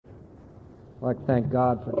I'd like to thank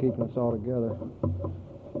God for keeping us all together.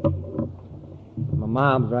 My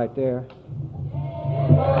mom's right there.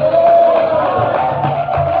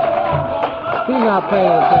 She's not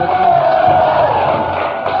paying attention.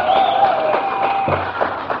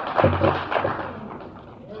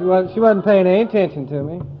 She wasn't paying any attention to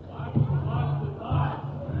me.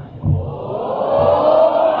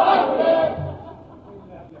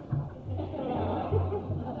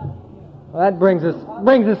 Well, that brings us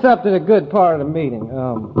up to the good part of the meeting.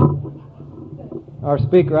 Our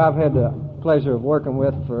speaker I've had the pleasure of working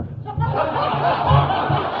with for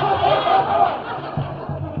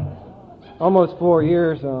almost 4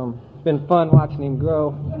 years. It's been fun watching him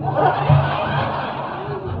grow.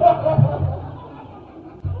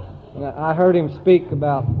 And I heard him speak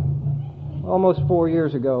about almost 4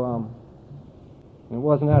 years ago. It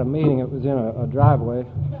wasn't at a meeting, it was in a driveway.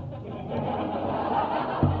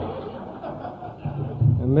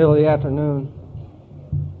 In the middle of the afternoon.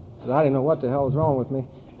 I didn't know what the hell was wrong with me.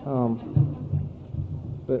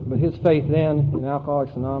 But his faith then in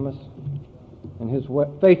Alcoholics Anonymous and his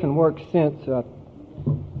faith and work since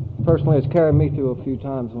personally has carried me through a few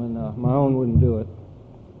times when my own wouldn't do it.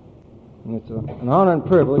 And it's an honor and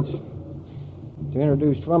privilege to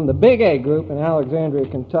introduce from the Big A Group in Alexandria,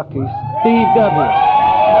 Kentucky, Steve Douglas.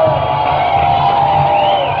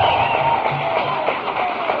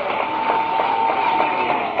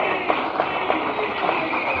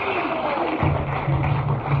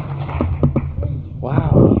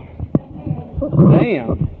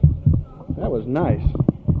 Damn, that was nice.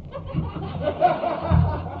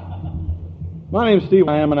 My name's Steve.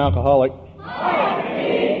 I am an alcoholic.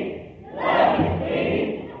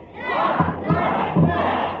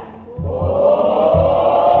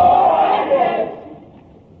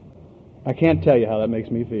 I can't tell you how that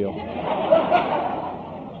makes me feel.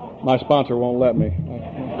 My sponsor won't let me.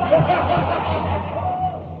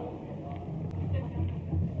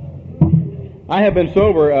 I have been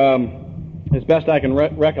sober, as best I can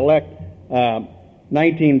recollect,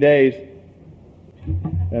 19 days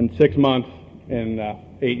and 6 months and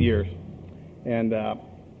 8 years. And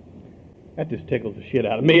that just tickles the shit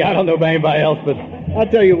out of me. I don't know about anybody else, but I'll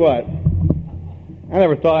tell you what. I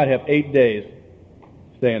never thought I'd have 8 days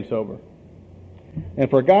staying sober. And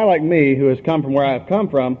for a guy like me who has come from where I've come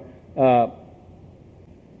from, I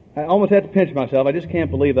almost have to pinch myself. I just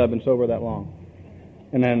can't believe that I've been sober that long.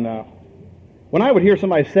 And then when I would hear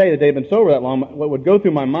somebody say that they've been sober that long, what would go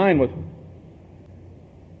through my mind was,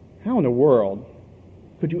 how in the world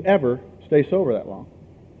could you ever stay sober that long?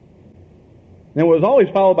 And what was always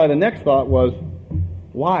followed by the next thought was,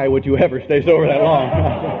 why would you ever stay sober that long?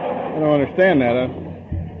 I don't understand that.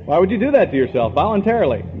 Why would you do that to yourself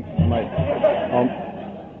voluntarily?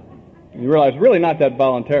 You realize really not that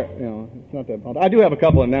voluntary. It's not that voluntary. I do have a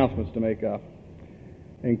couple of announcements to make.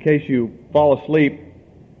 In case you fall asleep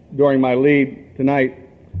during my lead tonight,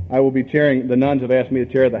 I will be chairing. The nuns have asked me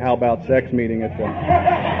to chair the How About Sex meeting at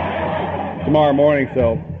tomorrow morning.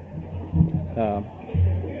 So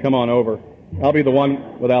come on over. I'll be the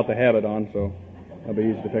one without the habit on, so that'll be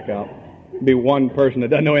easy to pick out. Be one person that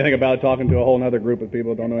doesn't know anything about it talking to a whole other group of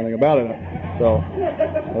people that don't know anything about it. So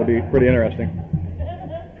that'll be pretty interesting.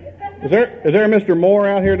 Is there a Mr. Moore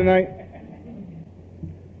out here tonight?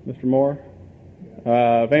 Mr. Moore?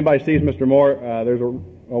 If anybody sees Mr. Moore, there's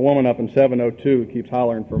a woman up in 702 who keeps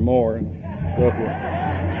hollering for more. And so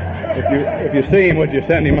if you see him, would you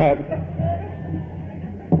send him up?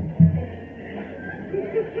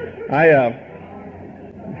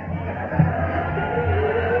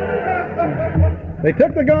 They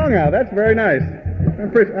took the gong out. That's very nice.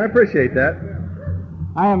 I appreciate that.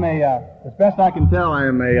 I am as best I can tell, I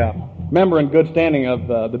am a member in good standing of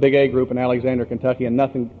the Big A Group in Alexandria, Kentucky, and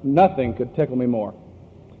nothing could tickle me more.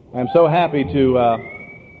 I am so happy to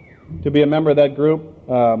be a member of that group.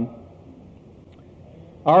 Our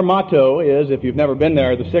motto is, if you've never been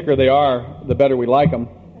there, the sicker they are, the better we like them.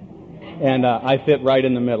 And I fit right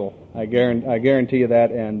in the middle. I guarantee you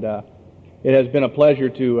that. And it has been a pleasure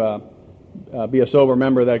to be a sober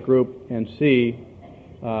member of that group and see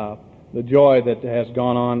the joy that has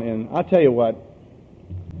gone on. And I'll tell you what,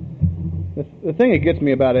 the thing that gets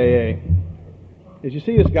me about AA is you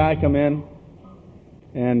see this guy come in,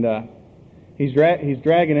 and he's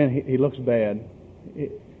dragging in. He looks bad.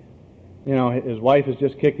 His wife has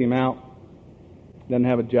just kicked him out. Doesn't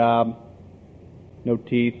have a job, no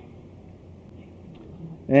teeth,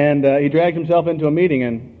 and he drags himself into a meeting,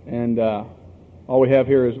 and all we have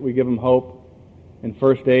here is we give him hope and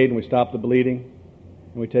first aid, and we stop the bleeding,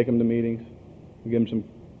 and we take him to meetings. We give him some,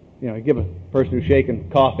 give a person who's shaking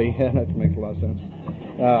coffee. That makes a lot of sense.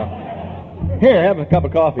 Here, have a cup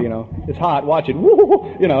of coffee, It's hot, watch it,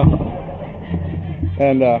 woo,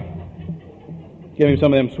 And give him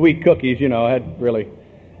some of them sweet cookies, I'd really,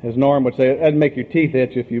 as Norm would say, that'd make your teeth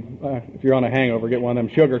itch if you're on a hangover, get one of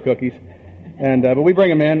them sugar cookies. And but we bring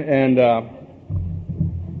them in, and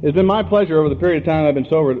it's been my pleasure over the period of time I've been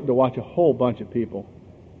sober to watch a whole bunch of people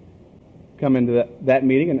come into that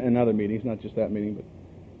meeting and other meetings, not just that meeting,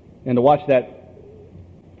 and to watch that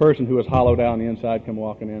person who was hollowed out on the inside come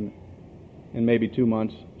walking in maybe 2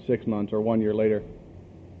 months, 6 months, or 1 year later.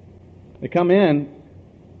 They come in,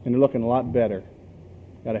 and they're looking a lot better.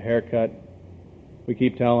 Got a haircut. We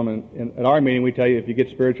keep telling them, and at our meeting we tell you if you get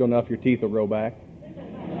spiritual enough, your teeth will grow back.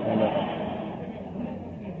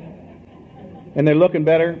 And they're looking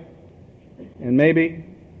better, and maybe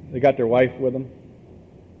they got their wife with them,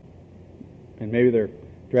 and maybe they're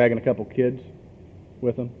dragging a couple kids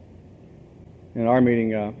with them. And our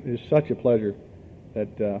meeting is such a pleasure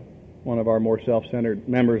that one of our more self-centered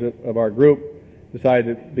members of our group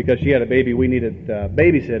decided that because she had a baby, we needed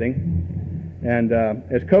babysitting. And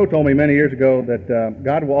as Co told me many years ago, that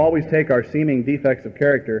God will always take our seeming defects of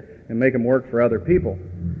character and make them work for other people.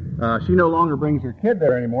 She no longer brings her kid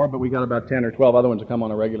there anymore, but we got about 10 or 12 other ones that come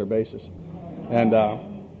on a regular basis. And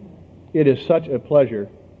it is such a pleasure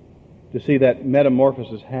to see that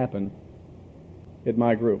metamorphosis happen at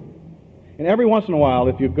my group. And every once in a while,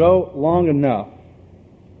 if you go long enough,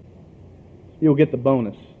 you'll get the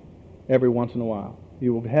bonus every once in a while.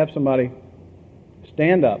 You will have somebody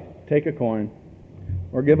stand up, take a coin,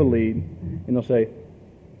 or give a lead, and they'll say,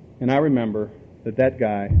 and I remember that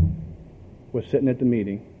guy was sitting at the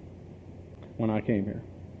meeting when I came here.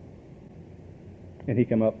 And he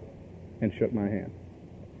came up and shook my hand.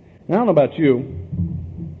 And I don't know about you,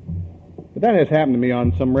 but that has happened to me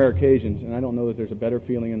on some rare occasions, and I don't know that there's a better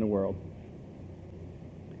feeling in the world.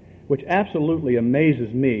 Which absolutely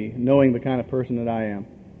amazes me, knowing the kind of person that I am.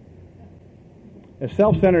 As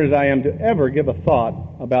self-centered as I am to ever give a thought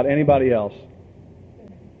about anybody else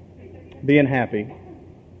being happy,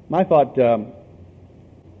 my thought,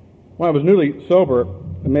 when I was newly sober,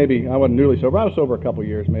 maybe I wasn't newly sober, I was sober a couple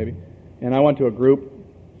years maybe, and I went to a group,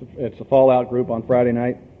 it's a Fallout group on Friday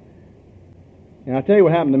night, and I'll tell you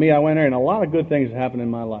what happened to me. I went there and a lot of good things happened in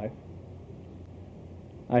my life.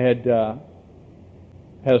 I had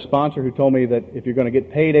a sponsor who told me that if you're going to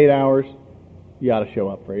get paid 8 hours, you ought to show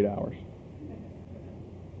up for 8 hours.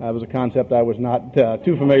 That was a concept I was not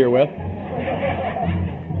too familiar with.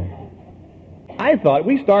 I thought,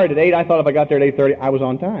 we started at 8, I thought if I got there at 8:30, I was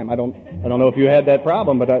on time. I don't know if you had that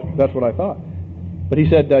problem, but that's what I thought. But he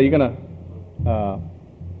said, you're going to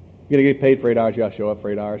get paid for 8 hours, you got to show up for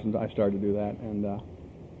 8 hours, and I started to do that. And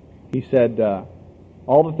he said,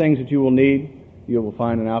 all the things that you will need, you will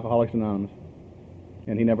find in Alcoholics Anonymous.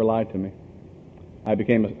 And he never lied to me. I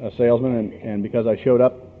became a salesman, and because I showed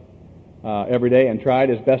up every day and tried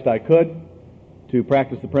as best I could to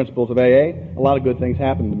practice the principles of AA, a lot of good things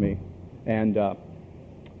happened to me. And at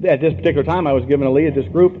this particular time, I was given a lead at this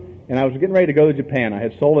group, and I was getting ready to go to Japan. I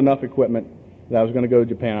had sold enough equipment that I was going to go to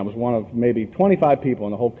Japan. I was one of maybe 25 people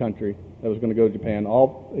in the whole country that was going to go to Japan,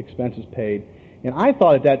 all expenses paid. And I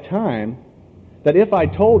thought at that time that if I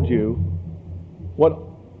told you what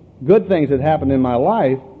good things had happened in my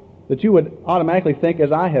life, that you would automatically think,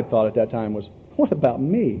 as I had thought at that time, was, what about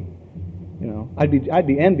me? I'd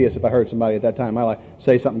be envious if I heard somebody at that time in my life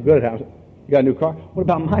say something good had happened. You got a new car? What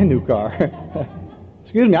about my new car?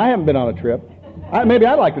 Excuse me, I haven't been on a trip. Maybe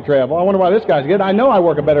I'd like to travel. I wonder why this guy's good. I know I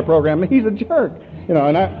work a better program. He's a jerk. And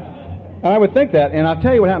I would think that. And I'll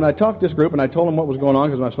tell you what happened. I talked to this group, and I told them what was going on,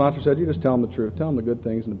 because my sponsor said, you just tell them the truth. Tell them the good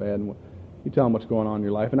things and the bad, and you tell them what's going on in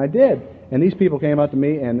your life. And I did. And these people came up to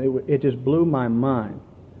me, and it just blew my mind.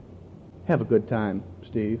 Have a good time,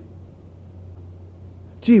 Steve.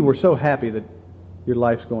 Gee, we're so happy that your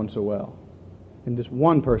life's going so well. And this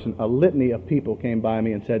one person, a litany of people came by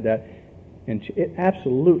me and said that, and it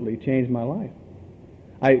absolutely changed my life.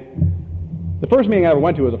 The first meeting I ever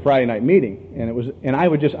went to was a Friday night meeting, and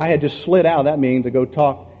I had just slid out of that meeting to go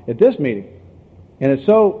talk at this meeting. And it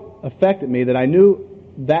so affected me that I knew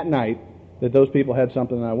that night that those people had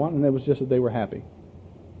something that I wanted, and it was just that they were happy.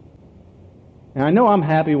 And I know I'm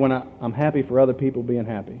happy when I'm happy for other people being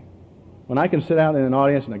happy. When I can sit out in an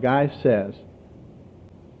audience and a guy says,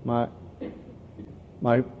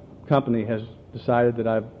 my company has decided that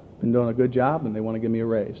I've been doing a good job and they want to give me a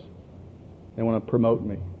raise. They want to promote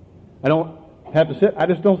me. I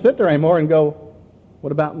just don't sit there anymore and go,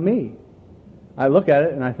 what about me? I look at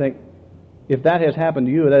it and I think, if that has happened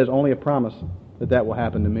to you, that is only a promise that will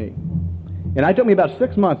happen to me. And it took me about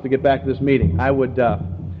 6 months to get back to this meeting. I would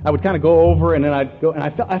kind of go over, and then I'd go, and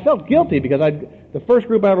I felt guilty because I'd the first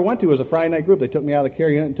group I ever went to was a Friday night group. They took me out of the care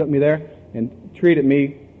unit and took me there and treated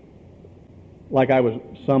me like I was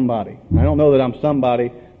somebody. I don't know that I'm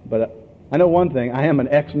somebody, but I know one thing. I am an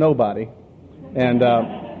ex-nobody. And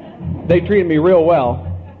they treated me real well.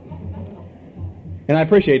 And I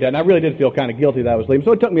appreciate that. And I really did feel kind of guilty that I was leaving.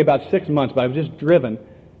 So it took me about 6 months, but I was just driven. I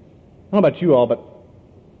don't know about you all, but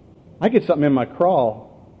I get something in my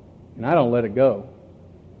crawl, and I don't let it go.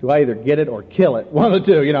 Do I either get it or kill it? One of the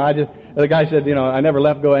two. The guy said, I never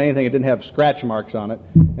let go of anything that didn't have scratch marks on it.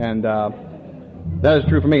 And that is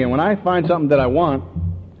true for me. And when I find something that I want,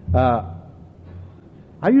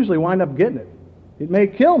 I usually wind up getting it. It may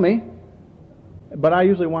kill me, but I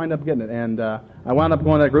usually wind up getting it. And I wound up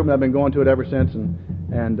going to that group, and I've been going to it ever since.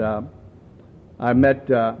 And I met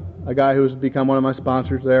a guy who's become one of my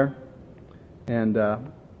sponsors there. And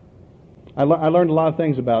I learned a lot of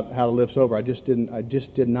things about how to live sober. I just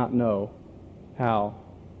did not know how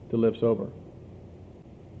to live sober.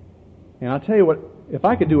 And I'll tell you what, if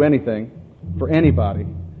I could do anything for anybody,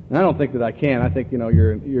 and I don't think that I can. I think,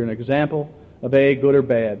 you're an example of A, good or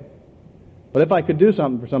bad. But if I could do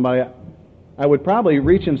something for somebody, I would probably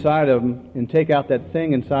reach inside of them and take out that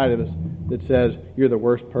thing inside of us that says, you're the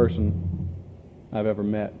worst person I've ever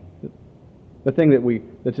met. The thing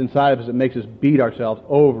that's inside of us that makes us beat ourselves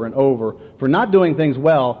over and over for not doing things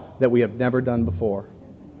well that we have never done before.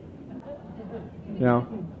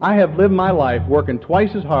 I have lived my life working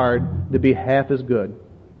twice as hard to be half as good.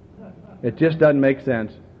 It just doesn't make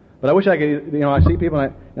sense. But I wish I could, I see people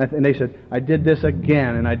and they said, I did this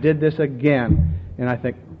again, and I did this again. And I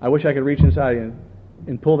think, I wish I could reach inside you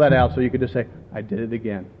and pull that out so you could just say, I did it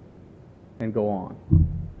again, and go on.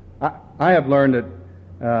 I have learned that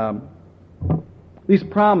these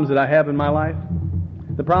problems that I have in my life,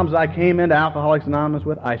 the problems that I came into Alcoholics Anonymous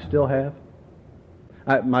with, I still have.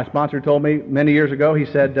 My sponsor told me many years ago, he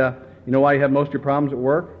said, you know why you have most of your problems at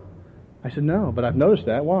work? I said, no, but I've noticed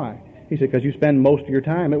that. Why? He said, because you spend most of your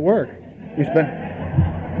time at work.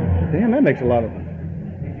 Damn, that makes a lot of...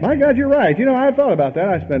 My God, you're right. I thought about that.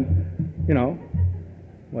 I spent,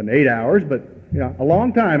 wasn't 8 hours, but, a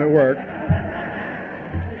long time at work.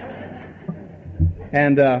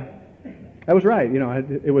 And I was right.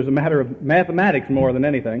 It was a matter of mathematics more than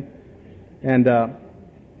anything. And,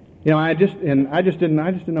 I just didn't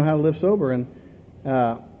know how to live sober. And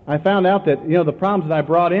I found out that, the problems that I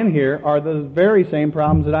brought in here are the very same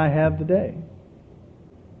problems that I have today.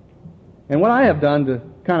 And what I have done to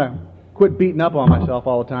kind of quit beating up on myself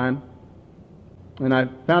all the time, and I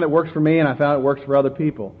found it works for me, and I found it works for other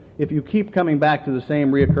people. If you keep coming back to the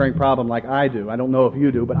same reoccurring problem like I do, I don't know if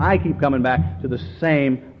you do, but I keep coming back to the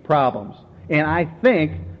same problems. And I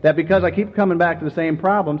think that because I keep coming back to the same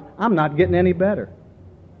problems, I'm not getting any better.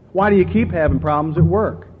 Why do you keep having problems at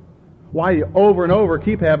work? Why do you over and over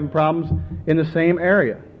keep having problems in the same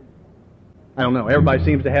area? I don't know. Everybody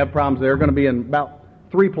seems to have problems. They're going to be in about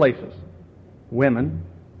 3 places. Women,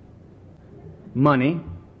 money,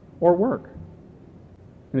 or work.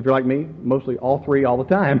 And if you're like me, mostly all 3 all the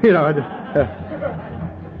time.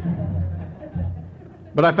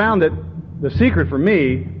 But I found that the secret for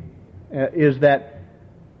me is that,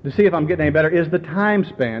 to see if I'm getting any better, is the time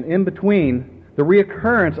span in between the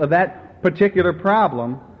reoccurrence of that particular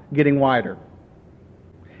problem getting wider.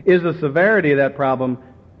 Is the severity of that problem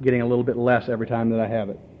getting a little bit less every time that I have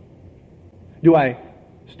it? Do I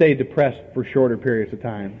stay depressed for shorter periods of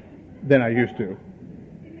time than I used to?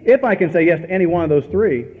 If I can say yes to any one of those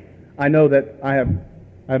 3, I know that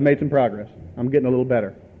I've made some progress. I'm getting a little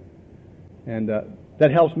better. And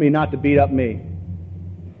that helps me not to beat up me.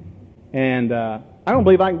 And I don't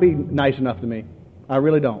believe I can be nice enough to me. I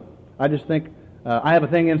really don't. I just think I have a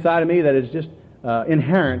thing inside of me that is just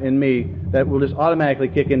inherent in me that will just automatically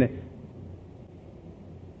kick in.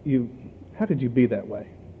 How could you be that way?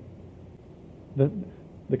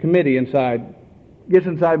 The committee inside gets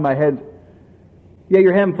inside my head. Yeah,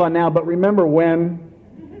 you're having fun now, but remember when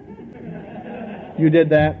you did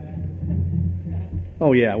that?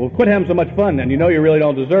 Oh yeah, well quit having so much fun then. You know you really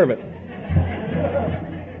don't deserve it.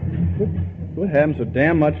 Quit having so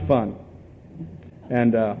damn much fun.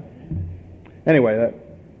 And anyway,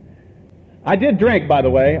 I did drink, by the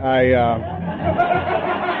way.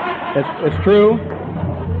 It's true.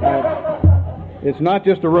 It's not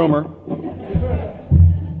just a rumor.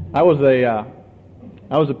 I was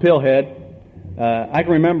a pillhead. I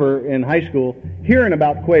can remember in high school hearing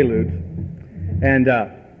about Quaaludes, and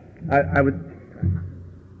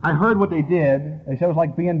I heard what they did. They said it was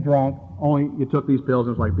like being drunk, only you took these pills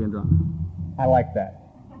and it was like being drunk. I liked that.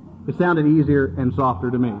 It sounded easier and softer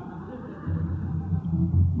to me.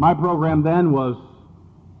 My program then was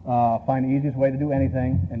find the easiest way to do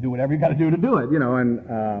anything and do whatever you got to do it,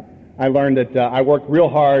 and I learned that I worked real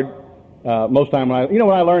hard most time what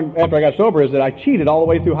I learned after I got sober is that I cheated all the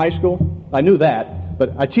way through high school. I knew that,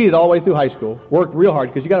 but I cheated all the way through high school, worked real hard,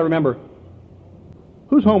 because you got to remember,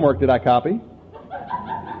 whose homework did I copy?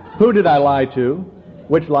 Who did I lie to?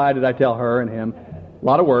 Which lie did I tell her and him? A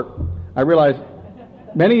lot of work. I realized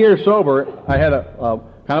many years sober, I had a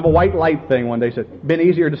kind of a white light thing one day. Said, been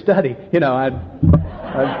easier to study.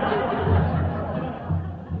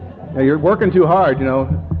 You're working too hard,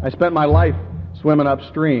 I spent my life swimming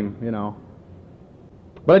upstream,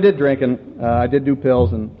 But I did drink, and I did do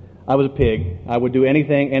pills, and I was a pig. I would do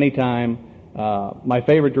anything, anytime. My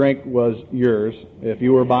favorite drink was yours. If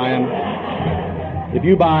you buy,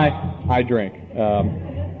 I drink.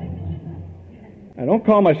 I don't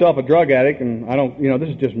call myself a drug addict, and I don't, this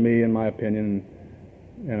is just me and my opinion.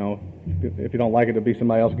 If you don't like it, it'll be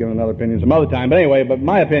somebody else giving another opinion some other time. But anyway,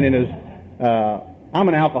 my opinion is I'm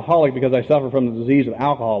an alcoholic because I suffer from the disease of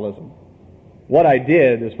alcoholism. What I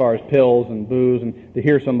did as far as pills and booze, and to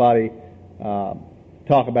hear somebody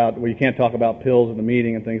talk about, well, you can't talk about pills at the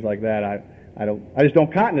meeting and things like that, I just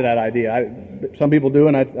don't cotton to that idea. Some people do,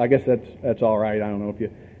 and I guess that's all right. I don't know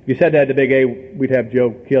if you said that to Big A, we'd have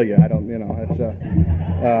Joe kill you. I don't,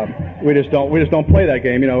 that's we just don't play that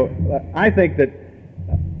game. I think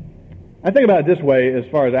about it this way as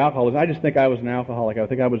far as alcoholism. I just think I was an alcoholic. I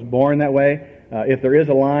think I was born that way. If there is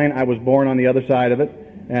a line, I was born on the other side of it,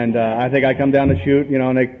 and I think I come down the chute,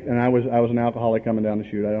 and I was an alcoholic coming down the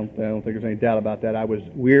chute. I don't think there's any doubt about that. I was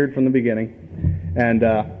weird from the beginning, and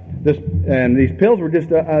these pills were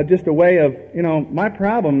just a way of, my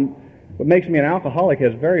problem. What makes me an alcoholic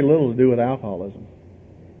has very little to do with alcoholism.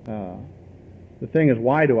 The thing is,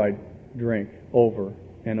 why do I drink over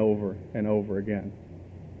and over and over again?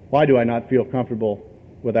 Why do I not feel comfortable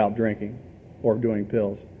without drinking or doing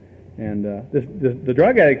pills? And the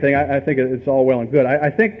drug addict thing, I think it's all well and good.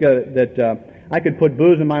 I think that I could put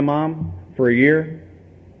booze in my mom for a year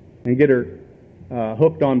and get her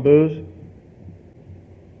hooked on booze,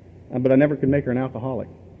 but I never could make her an alcoholic.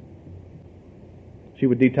 She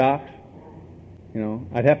would detox.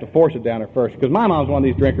 I'd have to force it down her first, because my mom's one of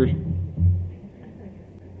these drinkers.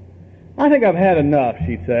 I think I've had enough,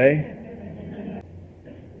 she'd say.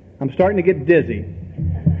 I'm starting to get dizzy.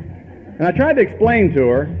 And I tried to explain to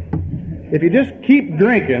her, if you just keep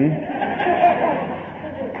drinking,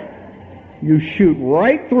 you shoot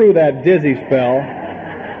right through that dizzy spell,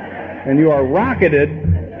 and you are rocketed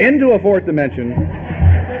into a fourth dimension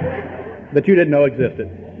that you didn't know existed.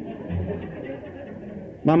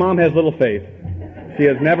 My mom has little faith.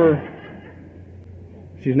 She's never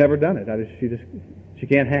done it. She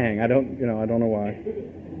can't hang. I don't know why.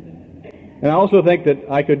 And I also think that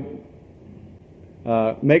I could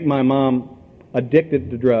make my mom addicted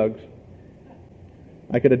to drugs.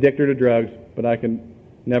 I could addict her to drugs, but I can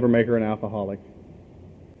never make her an alcoholic.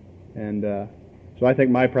 And so I think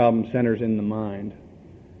my problem centers in the mind,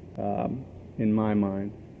 in my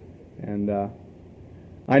mind. And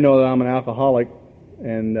I know that I'm an alcoholic,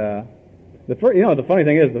 and the funny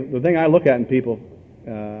thing is, the thing I look at in people,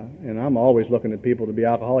 and I'm always looking at people to be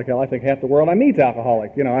alcoholic. Hell, I think half the world I meet's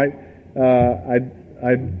alcoholic.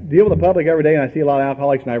 I deal with the public every day, and I see a lot of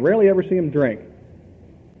alcoholics, and I rarely ever see them drink.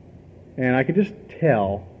 And I can just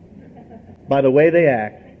tell by the way they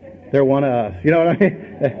act, they're one of us. You know what I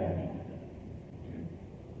mean?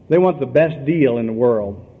 They want the best deal in the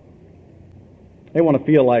world. They want to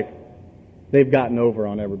feel like they've gotten over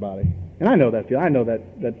on everybody. And I know that feeling. I know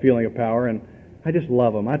that feeling of power, and I just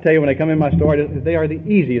love them. I tell you, when they come in my store, they are the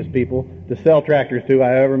easiest people to sell tractors to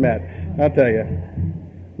I ever met. I'll tell you.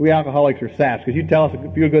 We alcoholics are saps, because you tell us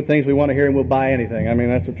a few good things we want to hear and we'll buy anything. I mean,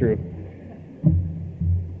 that's the truth.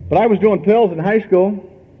 But I was doing pills in high school,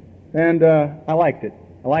 and I liked it.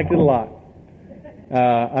 I liked it a lot.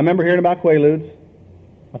 I remember hearing about Quaaludes.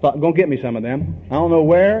 I thought, go get me some of them. I don't know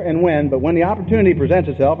where and when, but when the opportunity presents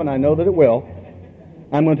itself, and I know that it will,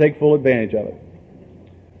 I'm going to take full advantage of it.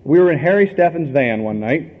 We were in Harry Steffen's van one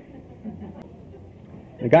night.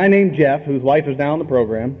 A guy named Jeff, whose wife is now on the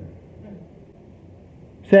program,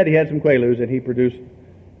 said he had some Quaaludes, and he produced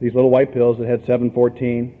these little white pills that had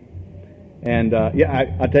 714. And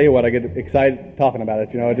I tell you what, I get excited talking about it.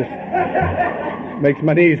 It just makes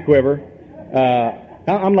my knees quiver.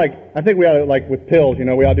 I'm like, I think we ought to, like with pills, we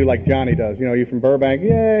ought to do like Johnny does. You from Burbank,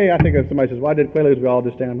 yay! I think if somebody says, well, I did Quaaludes, we all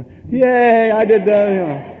just stand up, yay! I did,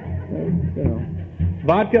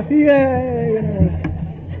 vodka, yay!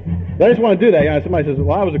 But I just want to do that. Somebody says,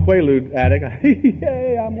 well, I was a Quaalude addict,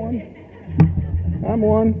 yay! I'm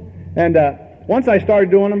one. And once I started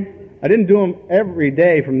doing them, I didn't do them every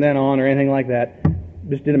day from then on or anything like that.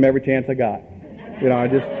 just did them every chance I got. You know, I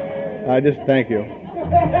just thank you.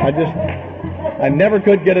 I never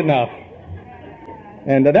could get enough.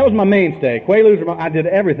 And that was my mainstay. Quaaludes, I did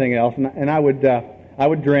everything else, and I would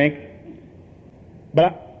drink.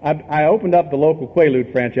 But I opened up the local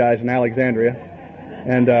Quaalude franchise in Alexandria,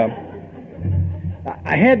 and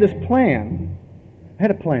I had this plan. I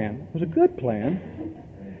had a plan. It was a good plan.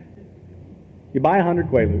 You buy 100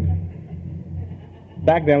 Quaaludes.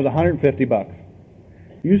 Back then it was $150.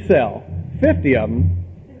 You sell 50 of them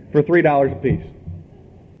for $3 a piece.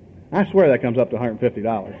 I swear that comes up to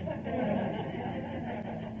 $150.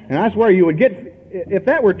 And I swear you would get, if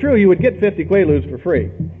that were true, you would get 50 Quaaludes for free.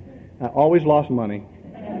 I always lost money.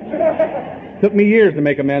 Took me years to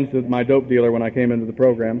make amends to my dope dealer when I came into the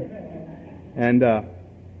program. And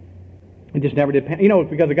it just never did. You know,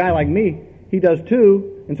 because a guy like me, he does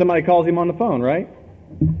too, and somebody calls him on the phone, right?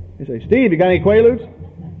 They say, Steve, you got any Quaaludes?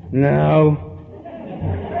 No.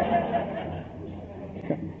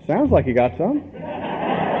 Sounds like you got some.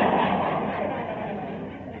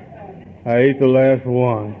 I ate the last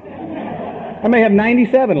one. I may have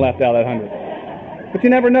 97 left out of that 100. But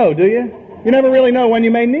you never know, do you? You never really know when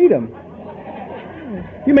you may need them.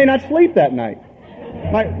 You may not sleep that night.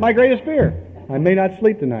 My greatest fear, I may not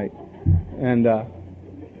sleep tonight. And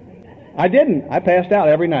I didn't. I passed out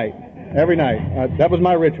every night. Every night. That was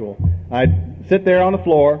my ritual. I'd sit there on the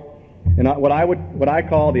floor in what I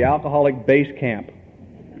call the alcoholic base camp.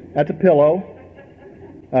 That's a pillow,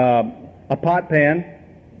 a pot pan,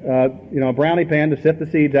 a brownie pan to sift the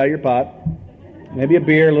seeds out of your pot, maybe a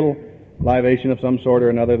beer, a little libation of some sort or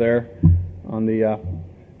another there on the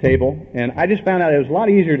table. And I just found out it was a lot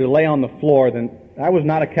easier to lay on the floor than, I was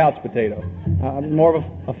not a couch potato. I'm more of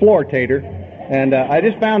a floor tater. And I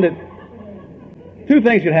just found that two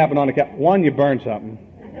things could happen on the couch. One, you burn something.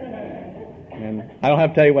 And I don't have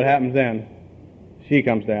to tell you what happens then. She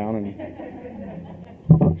comes down and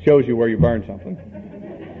shows you where you burned something.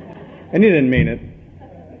 And you didn't mean it.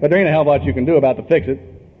 But there ain't a hell of a lot you can do about to fix it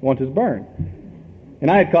once it's burned.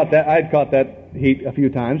 And I had caught that heat a few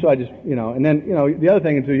times, so I just, and then, the other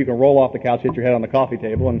thing is you can roll off the couch, hit your head on the coffee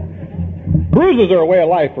table, and bruises are a way of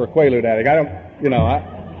life for a Quaalude addict. I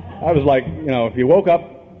was like, if you woke up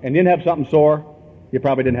and didn't have something sore, you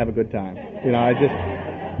probably didn't have a good time. It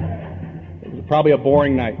was probably a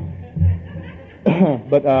boring night.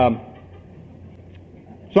 But,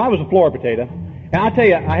 so I was a floor potato. And I'll tell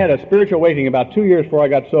you, I had a spiritual awakening about 2 years before I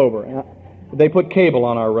got sober. They put cable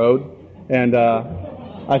on our road, and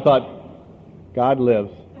I thought, God lives.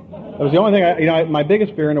 That was the only thing, my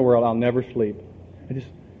biggest fear in the world, I'll never sleep. I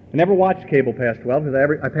never watched cable past 12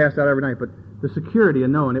 because I passed out every night, but the security of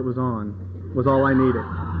knowing it was on was all I needed.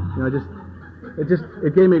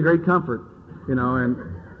 It gave me a great comfort, and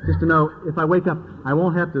just to know if I wake up, I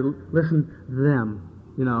won't have to listen to them,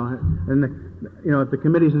 and if the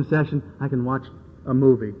committee's in session, I can watch a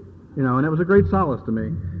movie, and it was a great solace to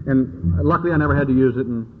me. And luckily I never had to use it,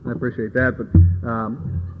 and I appreciate that. But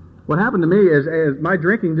what happened to me is as my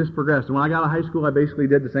drinking just progressed. And when I got out of high school, I basically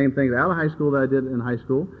did the same thing out of high school that I did in high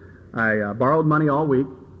school. I borrowed money all week.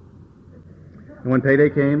 And when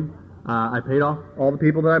payday came, I paid off all the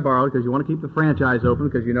people that I borrowed, because you want to keep the franchise open,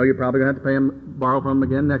 because you're probably going to have to borrow from them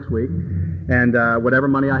again next week. And whatever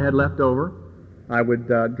money I had left over, I would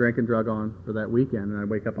drink and drug on for that weekend. And I'd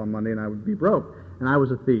wake up on Monday and I would be broke. And I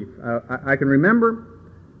was a thief. I can remember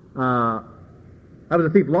I was a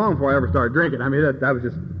thief long before I ever started drinking. I mean, I was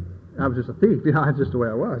just a thief. That's just the way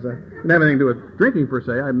I was. I didn't have anything to do with drinking per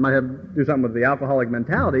se. I might have to do something with the alcoholic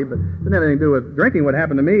mentality, but it didn't have anything to do with drinking. What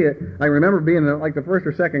happened to me, I remember being in like the first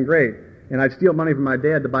or second grade, and I'd steal money from my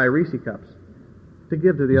dad to buy Reese cups to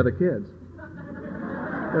give to the other kids.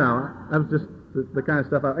 That was just the kind of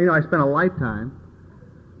stuff. I spent a lifetime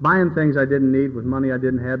buying things I didn't need with money I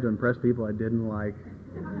didn't have to impress people I didn't like.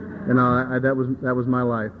 That was my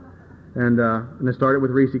life. And I started with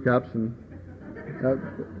Reese cups, and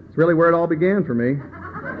it's really where it all began for me.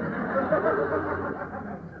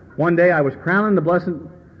 One day I was crowning the Blessed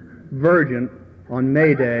Virgin on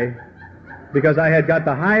May Day because I had got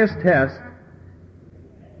the highest test.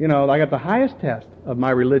 I got the highest test of my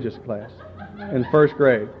religious class in first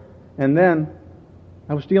grade. And then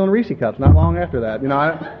I was stealing Reese cups not long after that.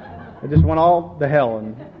 I just went all to hell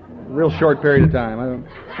in a real short period of time. When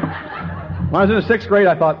I was in the sixth grade,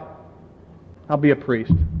 I thought, I'll be a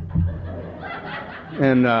priest.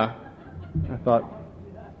 And I thought,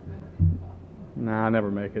 nah, I'll never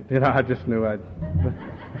make it. I just knew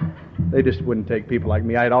they just wouldn't take people like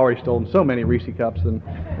me. I had already stolen so many Reese cups, and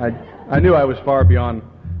I knew I was far beyond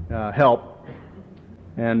help.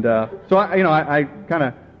 And so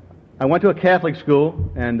I I went to a Catholic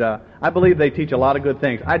school, and I believe they teach a lot of good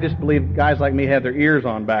things. I just believe guys like me have their ears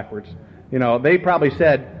on backwards. You know, they probably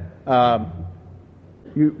said,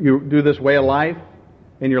 you do this way of life,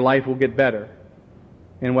 and your life will get better.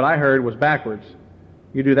 And what I heard was backwards.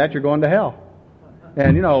 You do that, you're going to hell.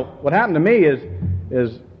 And, you know, what happened to me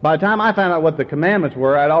is by the time I found out what the commandments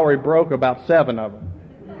were, I'd already broke about 7 of them.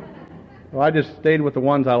 So I just stayed with the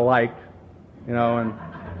ones I liked, you know, and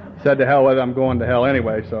said to hell with it, I'm going to hell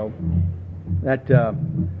anyway. So that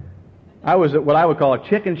I was what I would call a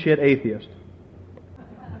chicken shit atheist.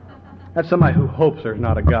 That's somebody who hopes there's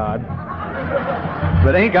not a God,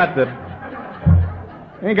 but ain't got the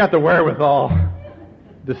wherewithal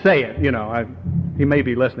to say it. You know, he may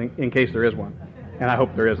be listening in case there is one, and I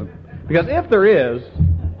hope there isn't. Because if there is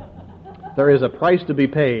a price to be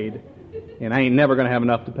paid, and I ain't never going to have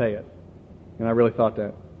enough to pay it. And I really thought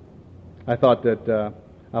that. I thought that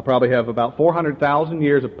I'll probably have about 400,000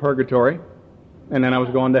 years of purgatory, and then I was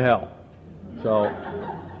going to hell. So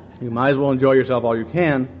you might as well enjoy yourself all you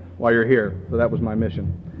can while you're here. So that was my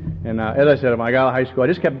mission. And as I said, when I got out of high school, I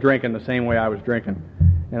just kept drinking the same way I was drinking.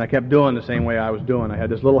 And I kept doing the same way I was doing. I had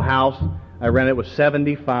this little house. I rented it with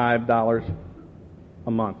 $75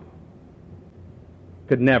 a month.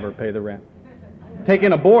 Could never pay the rent. Take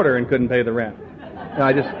in a boarder and couldn't pay the rent. And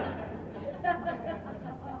I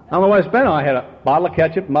don't know what I spent on. I had a bottle of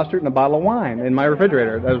ketchup, mustard, and a bottle of wine in my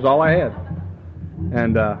refrigerator. That was all I had.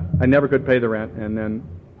 And I never could pay the rent. And then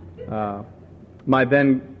my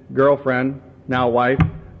then girlfriend, now wife,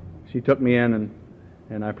 she took me in,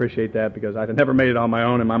 and I appreciate that because I'd never made it on my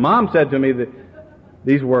own. And my mom said to me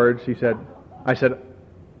these words. I said,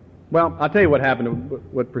 well, I'll tell you what happened.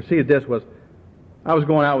 What preceded this was I was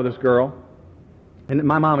going out with this girl, and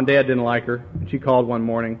my mom and dad didn't like her. And she called one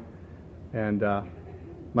morning, and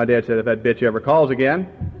my dad said, if that bitch ever calls again,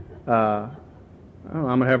 I'm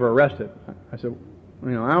going to have her arrested. I said, you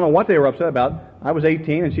know, I don't know what they were upset about. I was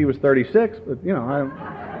 18 and she was 36, but, you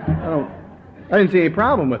know, I didn't see any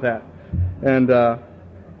problem with that. And as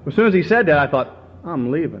soon as he said that, I thought,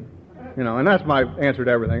 I'm leaving. You know, and that's my answer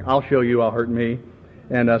to everything. I'll show you, I'll hurt me.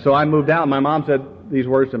 And so I moved out, and my mom said these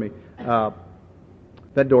words to me.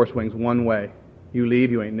 That door swings one way. You leave,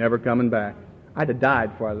 you ain't never coming back. I'd have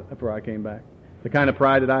died before I came back. The kind of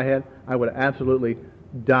pride that I had, I would have absolutely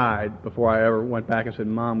died before I ever went back and said,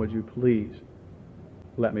 Mom, would you please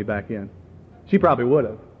let me back in? She probably would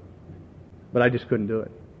have, but I just couldn't do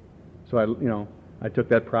it. So I took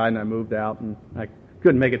that pride and I moved out, and I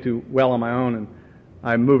couldn't make it too well on my own, and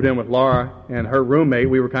I moved in with Laura and her roommate.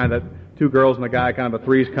 We were kind of 2 girls and a guy, kind of a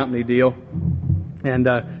threes company deal, and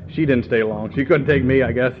she didn't stay long. She couldn't take me,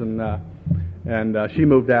 I guess, and she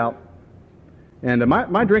moved out. And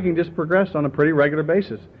my drinking just progressed on a pretty regular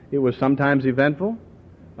basis. It was sometimes eventful,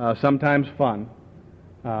 sometimes fun,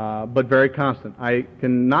 but very constant. I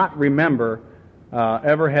cannot remember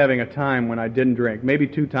ever having a time when I didn't drink. Maybe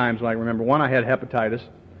 2 times when I remember. One, I had hepatitis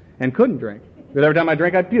and couldn't drink. Because every time I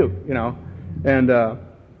drank, I'd puke, you know. And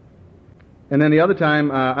then the other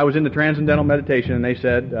time, I was into transcendental meditation, and they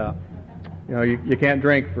said, you can't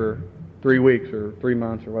drink for 3 weeks or 3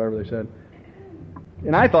 months or whatever they said.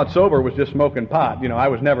 And I thought sober was just smoking pot. You know, I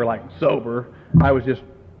was never like sober. I was just,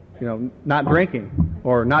 not drinking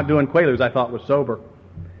or not doing Quaaludes. I thought was sober.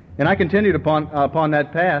 And I continued upon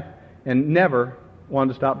that path and never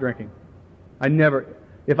wanted to stop drinking. I never.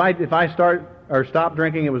 If I stopped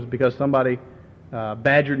drinking, it was because somebody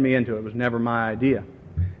badgered me into it. It was never my idea.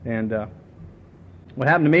 And what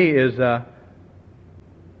happened to me is,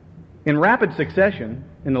 in rapid succession,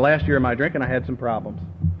 in the last year of my drinking, I had some problems.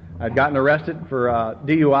 I'd gotten arrested for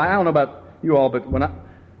DUI. I don't know about you all, but when I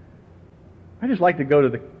just like to go to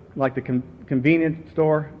the convenience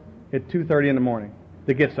store at 2:30 in the morning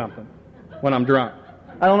to get something when I'm drunk.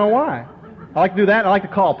 I don't know why. I like to do that. I like to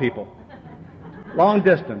call people, long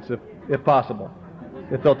distance if possible,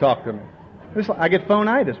 if they'll talk to me. I get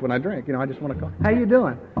phone-itis when I drink. I just want to call. How you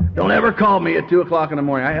doing? Don't ever call me at 2 o'clock in the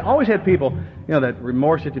morning. I always had people, that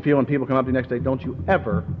remorse that you feel when people come up to you the next day. Don't you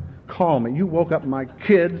ever call me. You woke up my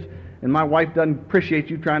kids, and my wife doesn't appreciate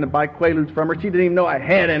you trying to buy Quaaludes from her. She didn't even know I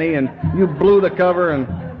had any, and you blew the cover, and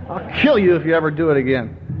I'll kill you if you ever do it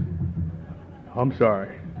again. I'm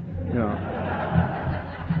sorry.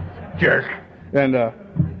 Jerk. And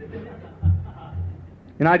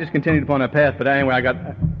I just continued upon that path. But anyway,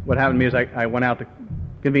 what happened to me is I went out to the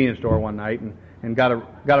convenience store one night and got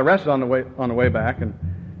arrested on the way back. And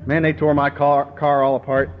man, they tore my car all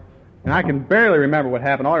apart. And I can barely remember what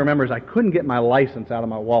happened. All I remember is I couldn't get my license out of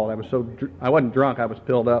my wallet. I wasn't drunk. I was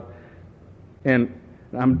pilled up. And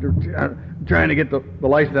I'm trying to get the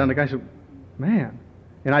license out. And the guy said, man.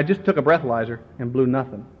 And I just took a breathalyzer and blew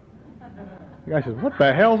nothing. The guy says, "What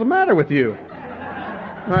the hell's the matter with you?"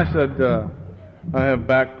 And I said, "I have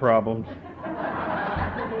back problems."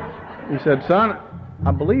 He said, "Son,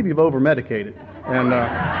 I believe you've over-medicated." And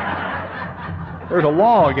there's a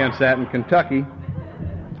law against that in Kentucky.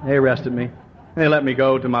 They arrested me. They let me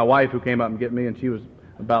go to my wife, who came up and get me, and she was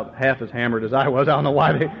about half as hammered as I was. I don't know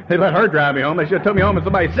why they let her drive me home. They should have took me home in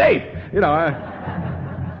somebody's safe.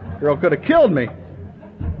 Girl could have killed me.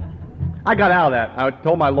 I got out of that. I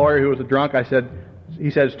told my lawyer, who was a drunk,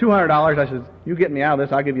 he says, $200. I said, "You get me out of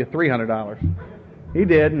this, I'll give you $300. He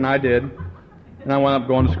did, and I did. And I wound up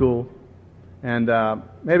going to school. And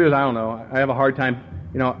maybe it was, I don't know, I have a hard time,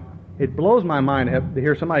 it blows my mind to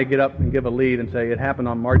hear somebody get up and give a lead and say it happened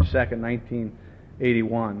on March 2nd,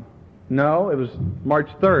 1981. No, it was March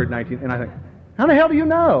 3rd, and I think, how the hell do you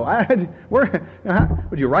know?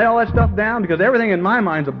 Would you write all that stuff down? Because everything in my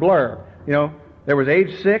mind's a blur. There was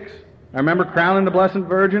age 6. I remember crowning the Blessed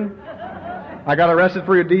Virgin. I got arrested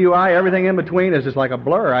for your DUI. Everything in between is just like a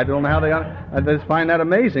blur. I don't know how I just find that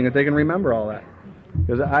amazing that they can remember all that.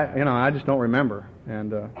 Because I just don't remember.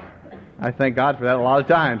 And I thank God for that a lot of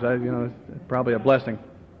times. It's probably a blessing.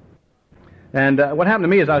 And what happened to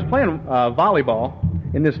me is I was playing volleyball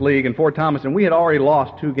in this league in Fort Thomas, and we had already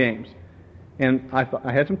lost 2 games. And I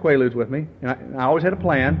had some Quaaludes with me, and I always had a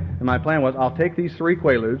plan, and my plan was I'll take these 3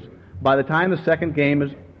 Quaaludes. By the time the second game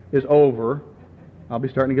is over, I'll be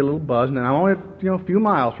starting to get a little buzz, and then I'm only a few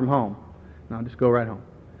miles from home, and I'll just go right home.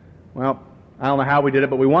 Well, I don't know how we did it,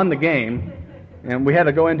 but we won the game, and we had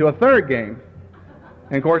to go into a third game.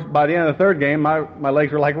 And of course, by the end of the third game, my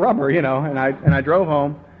legs were like rubber, and I drove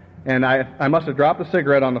home, and I must have dropped a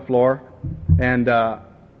cigarette on the floor, and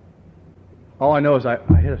all I know is I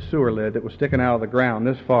hit a sewer lid that was sticking out of the ground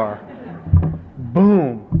this far.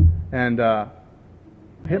 Boom! And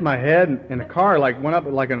hit my head, and the car went up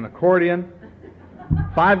like an accordion.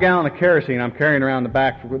 5 gallon of kerosene I'm carrying around the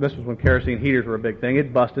back. This was when kerosene heaters were a big thing.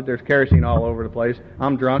 It busted. There's kerosene all over the place.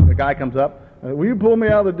 I'm drunk. The guy comes up. "Will you pull me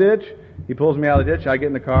out of the ditch?" He pulls me out of the ditch. I get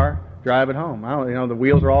in the car, drive it home. The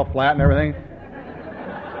wheels are all flat and everything.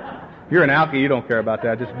 If you're an alkie, you don't care about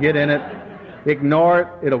that. Just get in it, ignore it.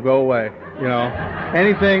 It'll go away.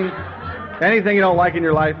 Anything you don't like in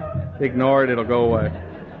your life, ignore it. It'll go away.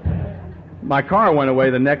 My car went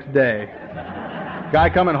away the next day. Guy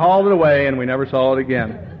come and hauled it away, and we never saw it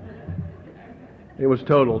again. It was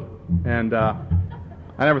totaled, and I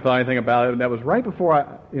never thought anything about it. And that was right before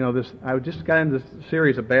I just got into this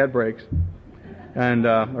series of bad breaks, and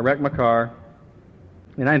I wrecked my car.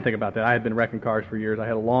 And I didn't think about that. I had been wrecking cars for years. I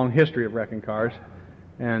had a long history of wrecking cars,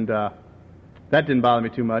 and that didn't bother me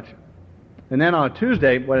too much. And then on a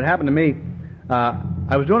Tuesday, what had happened to me,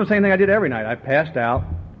 I was doing the same thing I did every night. I passed out,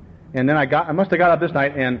 and then I must have got up this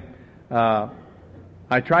night, and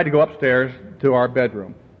I tried to go upstairs to our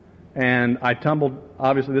bedroom, and I tumbled.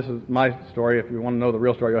 Obviously, this is my story. If you want to know the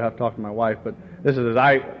real story, you'll have to talk to my wife, but this is as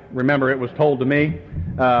I remember it was told to me,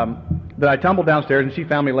 that I tumbled downstairs, and she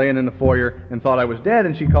found me laying in the foyer and thought I was dead,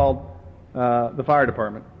 and she called the fire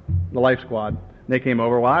department, the life squad. And they came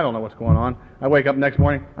over. Well, I don't know what's going on. I wake up next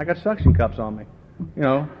morning, I got suction cups on me,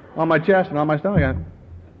 on my chest and on my stomach.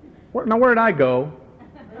 Now, where did I go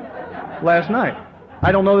last night?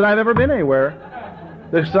 I don't know that I've ever been anywhere.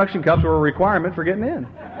 The suction cups were a requirement for getting in.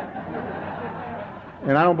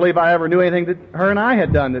 And I don't believe I ever knew anything that her and I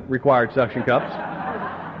had done that required suction cups.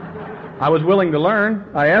 I was willing to learn.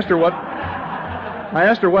 I asked her what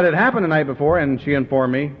had happened the night before, and she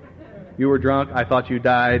informed me, "You were drunk. I thought you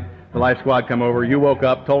died. The life squad come over. You woke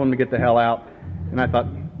up, told them to get the hell out." And I thought,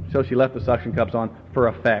 so she left the suction cups on for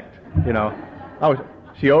effect.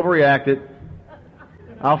 She overreacted.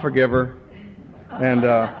 I'll forgive her. And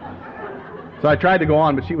so I tried to go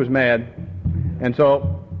on, but she was mad. And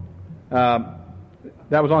so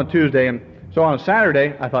that was on Tuesday. And so on a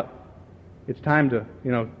Saturday, I thought, it's time to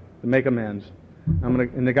make amends.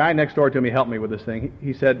 And the guy next door to me helped me with this thing.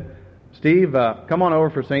 He said, "Steve, come on over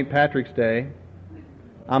for St. Patrick's Day.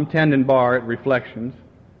 I'm tending bar at Reflections.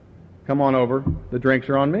 Come on over. The drinks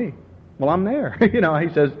are on me." Well, I'm there. He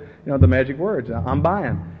says, the magic words. I'm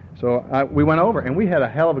buying. So we went over, and we had a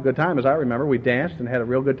hell of a good time, as I remember. We danced and had a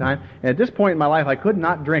real good time. And at this point in my life, I could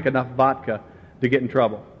not drink enough vodka to get in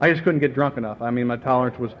trouble. I just couldn't get drunk enough. I mean, my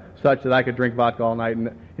tolerance was such that I could drink vodka all night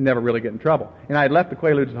and never really get in trouble. And I had left the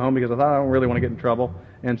Quaaludes at home because I thought I don't really want to get in trouble.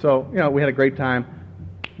 And so, we had a great time.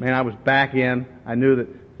 Man, I was back in. I knew that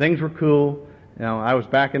things were cool. I was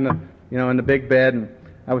back in the, in the big bed, and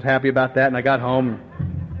I was happy about that. And I got home.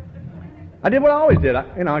 I did what I always did.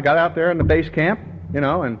 I got out there in the base camp,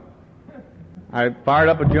 and I fired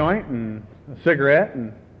up a joint and a cigarette.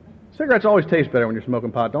 And cigarettes always taste better when you're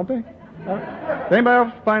smoking pot, don't they? Does anybody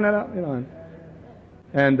else find that out?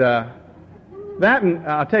 And that, and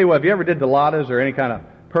I'll tell you what, if you ever did Dilatas or any kind of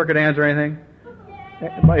Percodans or anything,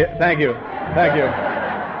 thank you. Thank you.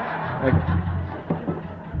 Thank you.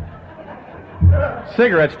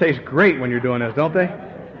 Cigarettes taste great when you're doing this, don't they?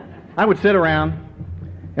 I would sit around,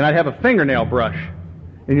 and I'd have a fingernail brush.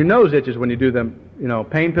 And your nose itches when you do them,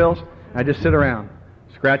 pain pills. I just sit around,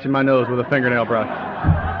 scratching my nose with a fingernail brush.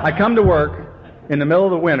 I come to work in the middle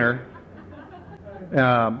of the winter.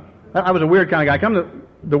 I was a weird kind of guy. I come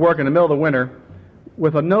to work in the middle of the winter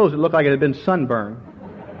with a nose that looked like it had been sunburned.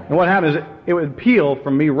 And what happened is it would peel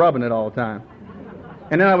from me rubbing it all the time.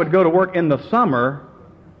 And then I would go to work in the summer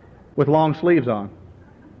with long sleeves on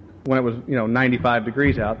when it was, 95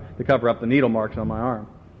 degrees out to cover up the needle marks on my arm.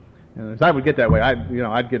 And as I would get that way,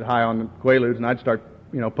 I'd get high on the Quaaludes and I'd start,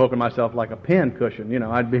 poking myself like a pin cushion.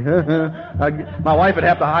 I'd be, my wife would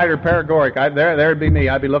have to hide her Paregoric. There'd be me.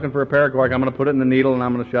 I'd be looking for a Paregoric. I'm going to put it in the needle and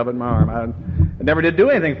I'm going to shove it in my arm. It never did do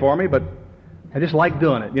anything for me, but I just liked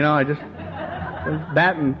doing it.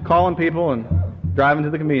 That and calling people and driving to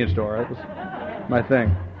the convenience store. That was my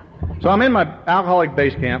thing. So I'm in my alcoholic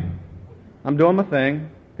base camp. I'm doing my thing.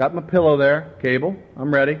 Got my pillow there, cable.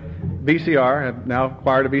 I'm ready. VCR. I've now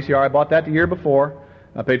acquired a VCR. I bought that the year before.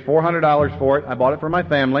 I paid $400 for it. I bought it for my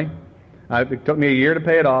family. It took me a year to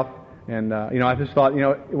pay it off. And, I just thought,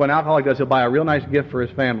 what an alcoholic does, he'll buy a real nice gift for his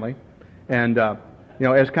family. And,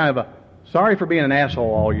 as kind of a, sorry for being an asshole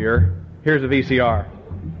all year, here's a VCR.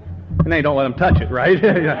 And then don't let them touch it, right?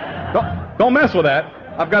 Don't mess with that.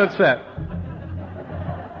 I've got it set.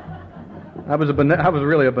 I was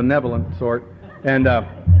really a benevolent sort. And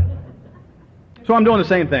so I'm doing the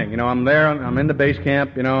same thing. I'm there, I'm in the base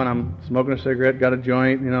camp, and I'm smoking a cigarette, got a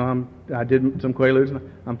joint, I did some Quaaludes, and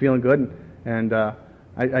I'm feeling good. And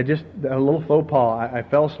I just, a little faux pas, I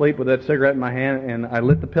fell asleep with that cigarette in my hand, and I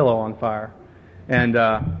lit the pillow on fire. And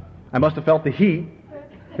I must have felt the heat,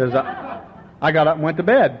 because I got up and went to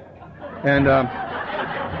bed. And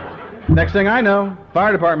next thing I know,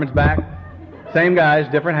 fire department's back. Same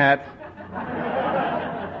guys, different hats.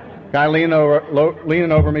 Guy leaning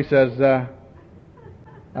over me says,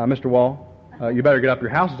 Mr. Wall, you better get up,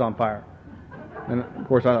 your house is on fire. And of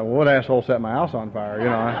course I thought, well, what asshole set my house on fire?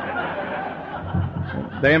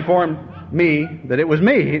 They informed me that it was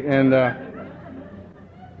me. And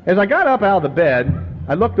as I got up out of the bed,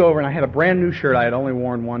 I looked over and I had a brand new shirt I had only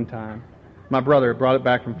worn one time. My brother brought it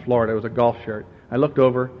back from Florida. It was a golf shirt. I looked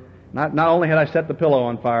over. Not only had I set the pillow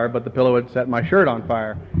on fire, but the pillow had set my shirt on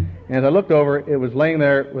fire. And as I looked over, it was laying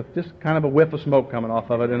there with just kind of a whiff of smoke coming off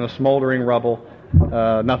of it and a smoldering rubble,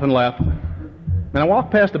 nothing left. And I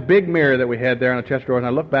walked past a big mirror that we had there on the chest drawer, and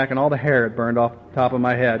I looked back, and all the hair had burned off the top of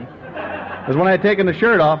my head. Because when I had taken the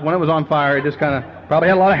shirt off, when it was on fire, it just kind of probably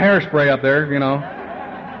had a lot of hairspray up there,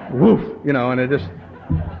 woof, and it just,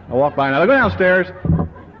 I walked by, and I go downstairs, and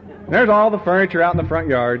there's all the furniture out in the front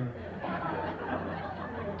yard.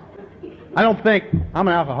 I don't think, I'm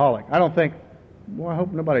an alcoholic, I don't think, boy, I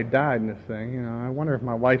hope nobody died in this thing. I wonder if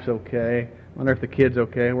my wife's okay. I wonder if the kid's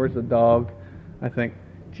okay. Where's the dog? I think,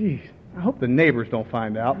 geez, I hope the neighbors don't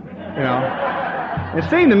find out. It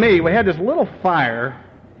seemed to me we had this little fire.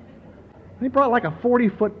 They brought like a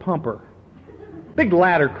 40-foot pumper. Big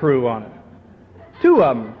ladder crew on it. 2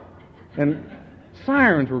 of them. And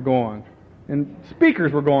sirens were going. And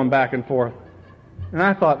speakers were going back and forth. And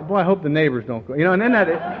I thought, boy, I hope the neighbors don't go. And then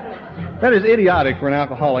that is idiotic for an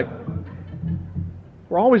alcoholic.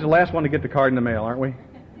 We're always the last one to get the card in the mail, aren't we?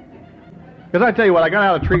 Because I tell you what, I got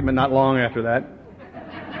out of treatment not long after that.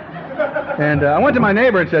 And I went to my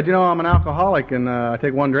neighbor and said, I'm an alcoholic, and I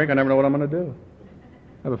take one drink, I never know what I'm going to do.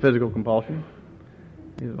 I have a physical compulsion.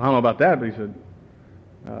 He said, I don't know about that, but he said,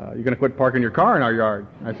 you're going to quit parking your car in our yard.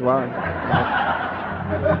 I said, well,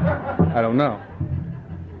 I don't know.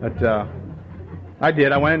 But I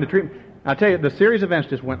did. I went into treatment. I'll tell you, the series of events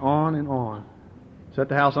just went on and on. Set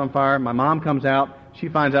the house on fire. My mom comes out. She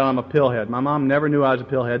finds out I'm a pillhead. My mom never knew I was a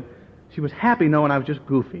pillhead. She was happy knowing I was just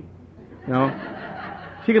goofy.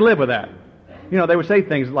 She could live with that. They would say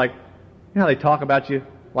things like, how they talk about you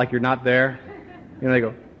like you're not there. They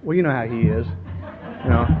go, well, you know how he is.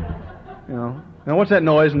 And what's that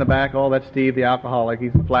noise in the back? Oh, that's Steve, the alcoholic.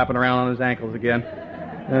 He's flapping around on his ankles again.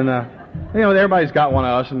 And everybody's got one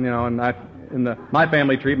of us. And my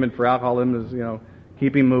family treatment for alcoholism is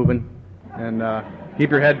keep him moving and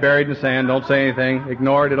keep your head buried in the sand. Don't say anything.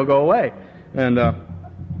 Ignore it. It'll go away. And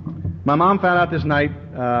my mom found out this night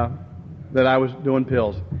that I was doing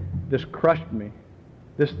pills. This crushed me.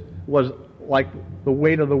 This was like the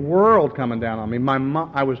weight of the world coming down on me.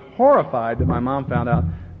 I was horrified that my mom found out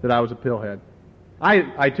that I was a pillhead.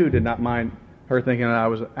 I too did not mind her thinking that I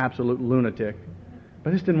was an absolute lunatic,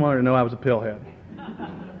 but I just didn't want her to know I was a pillhead.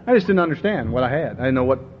 I just didn't understand what I had. I didn't know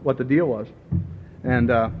what the deal was.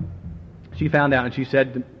 And she found out, and she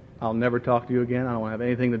said, I'll never talk to you again. I don't want to have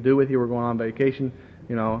anything to do with you. We're going on vacation,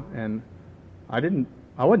 and I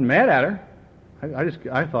wasn't mad at her.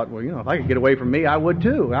 I thought, well, if I could get away from me, I would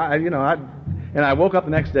too. And I woke up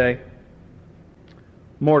the next day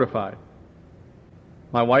mortified.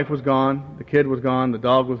 My wife was gone, the kid was gone, the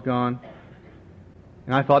dog was gone.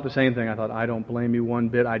 And I thought the same thing. I thought, I don't blame you one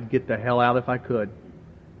bit. I'd get the hell out if I could.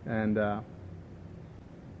 And I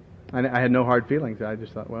had no hard feelings. I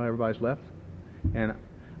just thought, well, everybody's left. And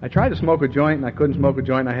I tried to smoke a joint, and I couldn't smoke a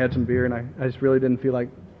joint, and I had some beer, and I just really didn't feel like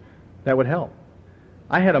that would help.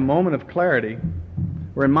 I had a moment of clarity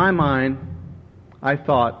where in my mind I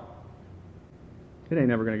thought, it ain't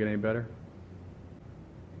never going to get any better.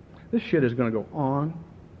 This shit is going to go on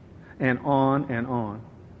and on and on.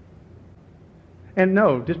 And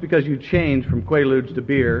no, just because you change from Quaaludes to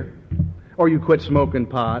beer, or you quit smoking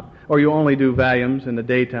pot, or you only do Valiums in the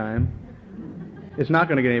daytime, it's not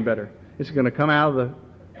going to get any better. It's going to come out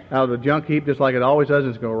of the junk heap just like it always does,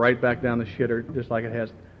 and it's going to go right back down the shitter just like it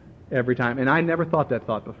has every time. And I never thought that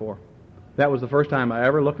thought before. That was the first time I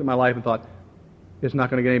ever looked at my life and thought, it's not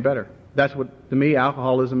going to get any better. That's what, to me,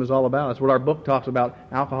 alcoholism is all about. That's what our book talks about,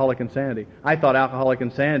 alcoholic insanity. I thought alcoholic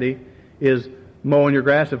insanity is mowing your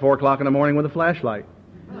grass at 4 o'clock in the morning with a flashlight.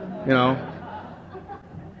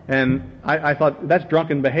 And I thought, that's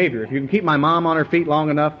drunken behavior. If you can keep my mom on her feet long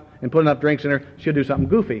enough and put enough drinks in her, she'll do something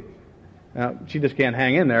goofy. She just can't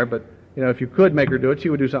hang in there, but if you could make her do it, she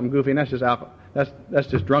would do something goofy, and that's just that's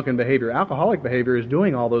just drunken behavior. Alcoholic behavior is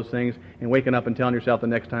doing all those things and waking up and telling yourself the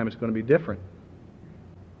next time it's going to be different.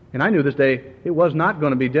 And I knew this day it was not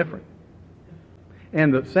going to be different.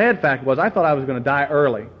 And the sad fact was I thought I was going to die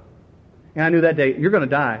early. And I knew that day, you're going to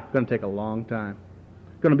die. It's going to take a long time.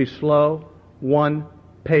 It's going to be slow, one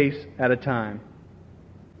pace at a time.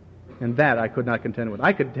 And that I could not contend with.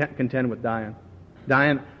 I could contend with dying.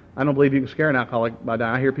 Dying, I don't believe you can scare an alcoholic by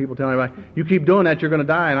dying. I hear people telling me, you keep doing that, you're going to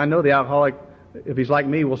die. And I know the alcoholic, if he's like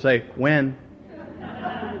me, will say, when?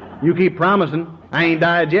 You keep promising, I ain't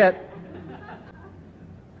died yet.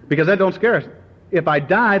 Because that don't scare us. If I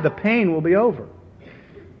die, the pain will be over.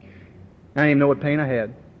 I didn't even know what pain I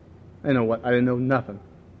had. I didn't know nothing.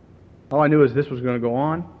 All I knew is this was going to go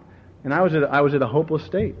on, and I was at a hopeless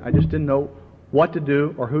state. I just didn't know what to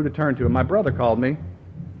do or who to turn to. And my brother called me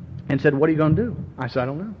and said, what are you going to do? I said, I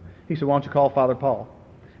don't know. He said, why don't you call Father Paul?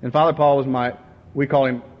 And Father Paul was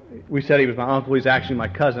we said he was my uncle. He's actually my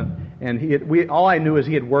cousin. And all I knew is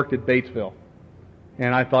he had worked at Batesville.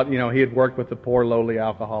 And I thought, he had worked with the poor, lowly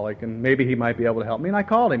alcoholic, and maybe he might be able to help me. And I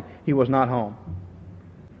called him. He was not home.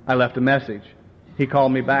 I left a message. He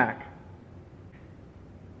called me back.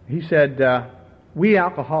 He said, we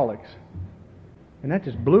alcoholics. And that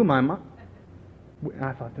just blew my mind.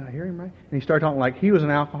 I thought, did I hear him right? And he started talking like he was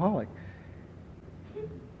an alcoholic.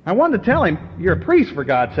 I wanted to tell him, you're a priest, for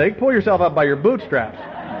God's sake. Pull yourself up by your bootstraps.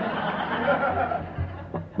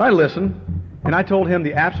 But I listened, and I told him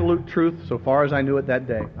the absolute truth so far as I knew it that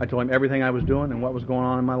day. I told him everything I was doing and what was going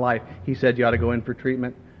on in my life. He said, you ought to go in for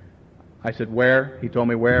treatment. I said, where? He told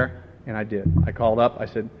me where, and I did. I called up. I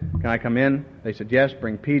said, can I come in? They said, yes.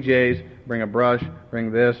 Bring PJs, bring a brush,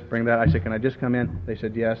 bring this, bring that. I said, can I just come in? They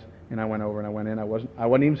said, yes. And I went over and I went in. I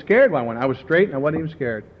wasn't even scared when I went. I was straight and I wasn't even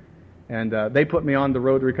scared. And they put me on the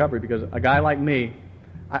road to recovery because a guy like me,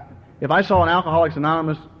 if I saw an Alcoholics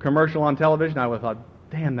Anonymous commercial on television, I would have thought,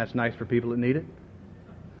 damn, that's nice for people that need it.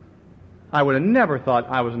 I would have never thought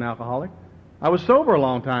I was an alcoholic. I was sober a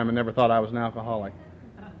long time and never thought I was an alcoholic.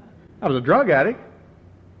 I was a drug addict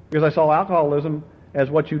because I saw alcoholism as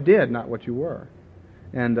what you did, not what you were.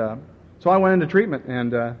 And so I went into treatment,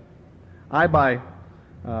 and I, by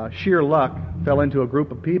sheer luck, fell into a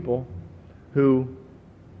group of people who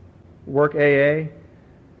work AA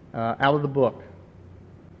out of the book.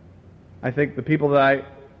 I think the people that I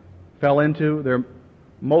fell into, their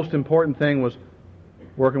most important thing was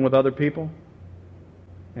working with other people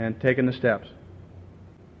and taking the steps.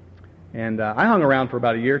 And I hung around for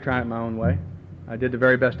about a year trying it my own way. I did the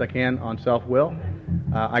very best I can on self-will.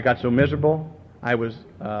 I got so miserable. I was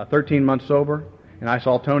 13 months sober, and I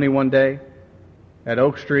saw Tony one day at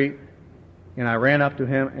Oak Street, and I ran up to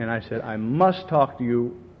him and I said, I must talk to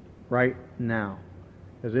you right now,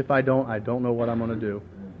 because if I don't know what I'm going to do.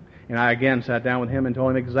 And I again sat down with him and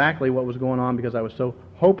told him exactly what was going on because I was so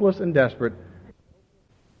hopeless and desperate.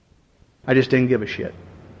 I just didn't give a shit.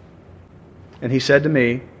 And he said to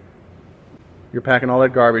me, you're packing all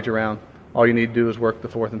that garbage around. All you need to do is work the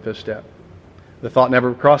 4th and 5th step. The thought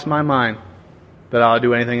never crossed my mind that I ought to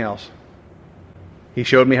do anything else. He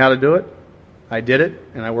showed me how to do it. I did it,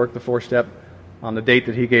 and I worked the 4th step on the date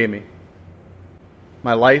that He gave me.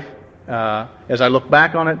 My life, as I look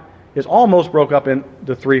back on it, is almost broke up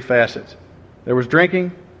into three facets. There was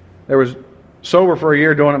drinking, there was sober for a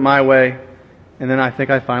year doing it my way, and then I think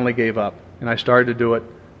I finally gave up, and I started to do it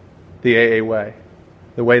the AA way,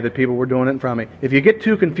 the way that people were doing it in front of me. If you get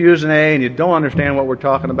too confused in AA and you don't understand what we're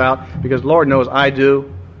talking about, because Lord knows I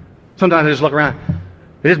do, sometimes I just look around.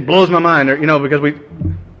 It just blows my mind, because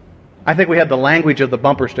I think we have the language of the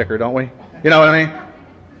bumper sticker, don't we? You know what I mean?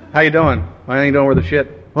 How you doing? I ain't doing with the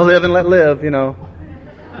shit. Well, live and let live,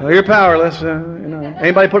 Well, you're powerless,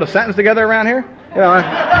 Anybody put a sentence together around here?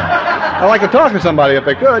 I like to talk to somebody if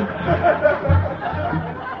they could.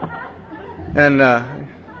 And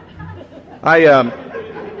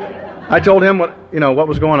I told him what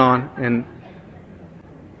was going on, and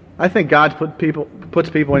I think God puts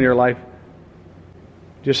people in your life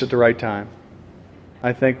just at the right time.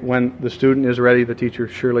 I think when the student is ready, the teacher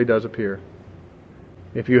surely does appear.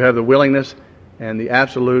 If you have the willingness and the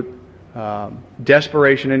absolute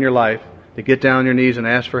desperation in your life to get down on your knees and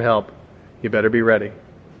ask for help, you better be ready,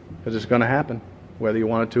 because it's going to happen, whether you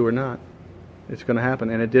want it to or not. It's going to happen,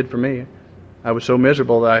 and it did for me. I was so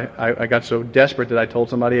miserable that I got so desperate that I told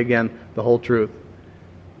somebody again the whole truth.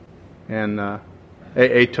 And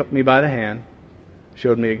AA took me by the hand,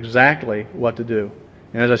 showed me exactly what to do.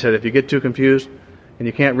 And as I said, if you get too confused and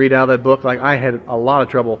you can't read out of that book, like I had a lot of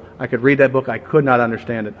trouble. I could read that book, I could not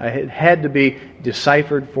understand it. It had to be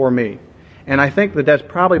deciphered for me. And I think that that's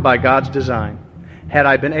probably by God's design. Had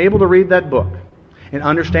I been able to read that book and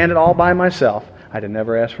understand it all by myself, I'd have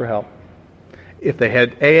never asked for help. If they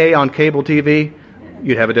had AA on cable TV,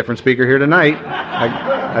 you'd have a different speaker here tonight.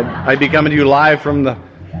 I'd be coming to you live from the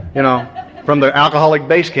alcoholic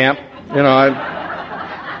base camp. I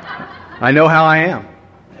know how I am.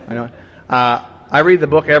 I read the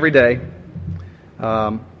book every day.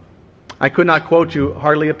 I could not quote you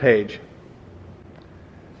hardly a page.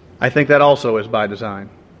 I think that also is by design.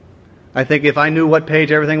 I think if I knew what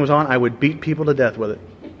page everything was on, I would beat people to death with it.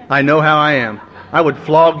 I know how I am. I would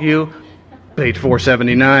flog you. Page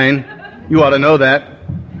 479. You ought to know that.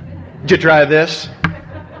 Did you try this?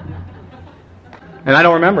 And I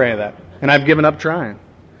don't remember any of that. And I've given up trying.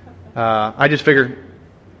 I just figured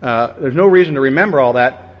there's no reason to remember all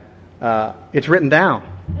that. It's written down.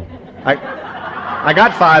 I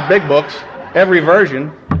got 5 big books, every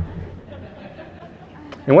version.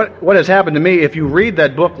 And what has happened to me, if you read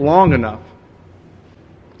that book long enough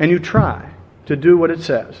and you try to do what it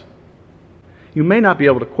says, you may not be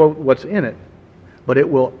able to quote what's in it, but it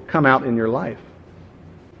will come out in your life.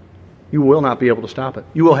 You will not be able to stop it.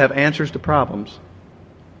 You will have answers to problems.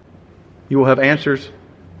 You will have answers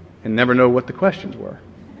and never know what the questions were.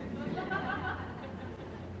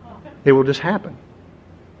 It will just happen.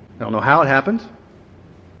 I don't know how it happens.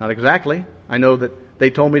 Not exactly. I know that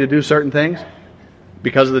they told me to do certain things.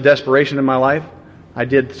 Because of the desperation in my life, I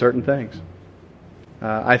did certain things.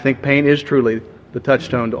 I think pain is truly the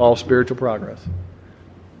touchstone to all spiritual progress.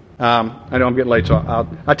 I know I'm getting late, so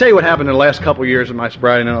I'll tell you what happened in the last couple of years of my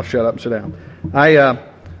sobriety, and then I'll shut up and sit down. I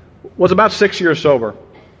was about 6 years sober.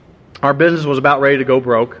 Our business was about ready to go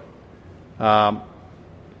broke. And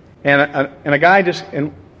a guy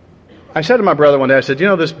and I said to my brother one day, I said,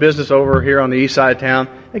 this business over here on the east side of town,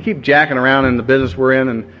 they keep jacking around in the business we're in,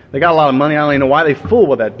 and they got a lot of money. I don't even know why they fool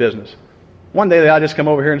with that business. One day they ought to just come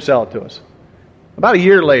over here and sell it to us. About a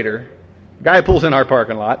year later, a guy pulls in our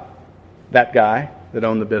parking lot, that guy that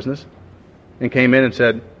owned the business, and came in and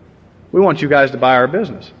said, we want you guys to buy our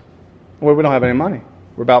business. Well, we don't have any money.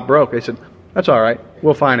 We're about broke. They said, that's all right.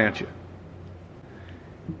 We'll finance you.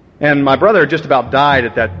 And my brother just about died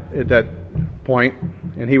at that point,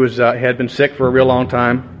 and he had been sick for a real long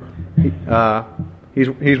time.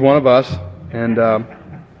 He's one of us, and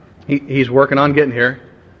he's working on getting here,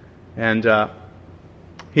 and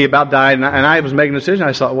he about died, and I was making a decision.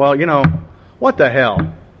 I thought, well, what the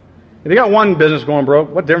hell? If you got one business going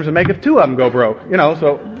broke, what difference does it make if 2 of them go broke?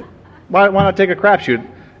 So why not take a crapshoot?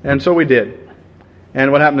 And so we did.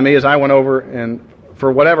 And what happened to me is I went over, and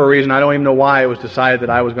for whatever reason, I don't even know why, it was decided that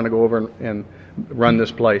I was going to go over and run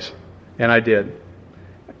this place. And I did.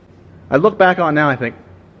 I look back on it now, I think,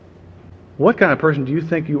 what kind of person do you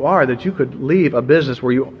think you are that you could leave a business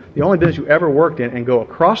where the only business you ever worked in, and go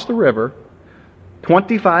across the river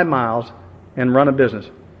 25 miles and run a business?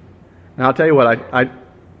 And I'll tell you what,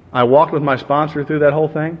 I walked with my sponsor through that whole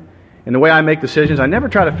thing, and the way I make decisions, I never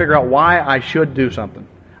try to figure out why I should do something.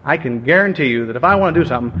 I can guarantee you that if I want to do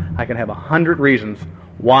something, I can have 100 reasons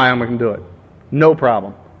why I'm going to do it. No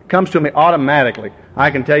problem. It comes to me automatically. I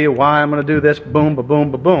can tell you why I'm going to do this, boom,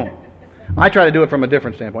 ba-boom, ba-boom. I try to do it from a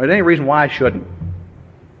different standpoint. There's any reason why I shouldn't.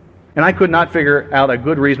 And I could not figure out a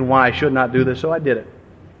good reason why I should not do this, so I did it.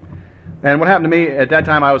 And what happened to me at that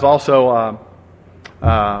time, I was also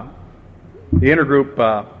the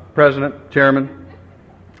intergroup president, chairman,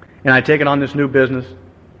 and I'd taken on this new business,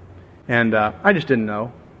 and I just didn't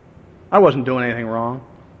know. I wasn't doing anything wrong,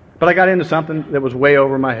 but I got into something that was way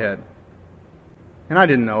over my head, and I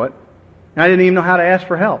didn't know it, and I didn't even know how to ask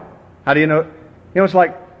for help. How do you know? You know, it's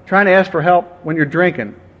like trying to ask for help when you're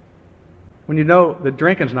drinking, when you know that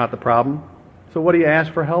drinking's not the problem, so what do you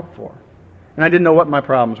ask for help for? And I didn't know what my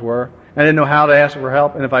problems were. I didn't know how to ask for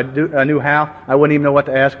help, and if I knew how, I wouldn't even know what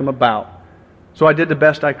to ask them about. So I did the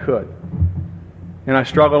best I could. And I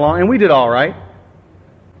struggled along, and we did all right.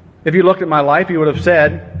 If you looked at my life, you would have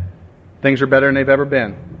said things are better than they've ever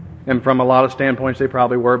been. And from a lot of standpoints, they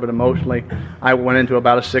probably were, but emotionally, I went into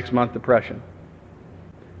about a 6-month depression.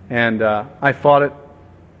 And I fought it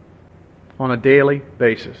on a daily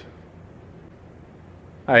basis.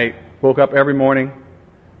 I woke up every morning,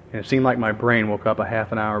 and it seemed like my brain woke up a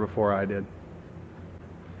half an hour before I did.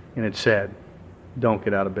 And it said, don't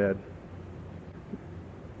get out of bed.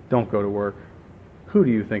 Don't go to work. Who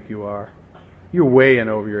do you think you are? You're way in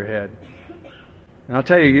over your head. And I'll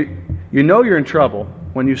tell you, you know you're in trouble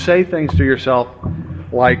when you say things to yourself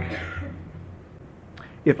like,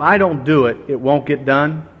 if I don't do it, it won't get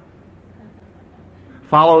done,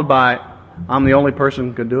 followed by, I'm the only person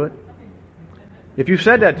who can do it. If you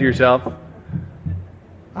said that to yourself,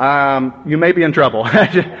 you may be in trouble.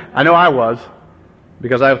 I know I was,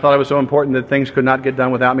 because I thought it was so important that things could not get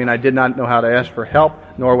done without me, and I did not know how to ask for help,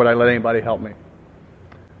 nor would I let anybody help me.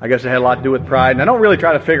 I guess it had a lot to do with pride, and I don't really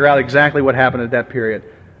try to figure out exactly what happened at that period.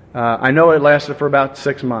 I know it lasted for about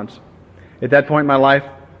 6 months. At that point in my life,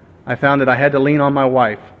 I found that I had to lean on my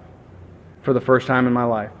wife for the first time in my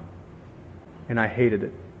life, and I hated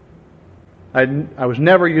it. I was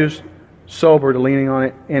never used sober to leaning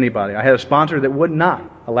on anybody. I had a sponsor that would not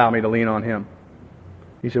allow me to lean on him.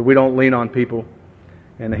 He said, we don't lean on people,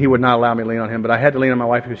 and he would not allow me to lean on him, but I had to lean on my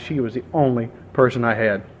wife because she was the only person I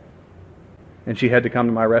had. And she had to come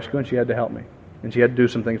to my rescue, and she had to help me. And she had to do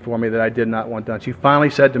some things for me that I did not want done. She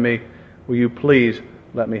finally said to me, will you please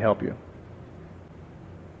let me help you?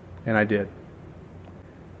 And I did.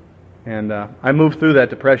 And I moved through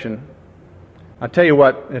that depression. I'll tell you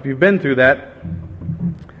what, if you've been through that,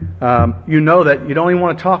 you know that you don't even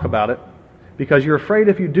want to talk about it, because you're afraid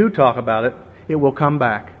if you do talk about it, it will come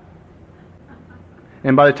back.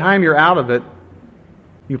 And by the time you're out of it,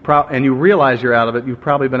 and you realize you're out of it, you've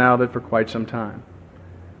probably been out of it for quite some time.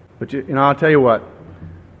 But I'll tell you what,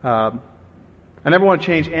 I never want to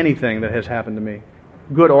change anything that has happened to me,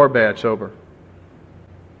 good or bad, sober.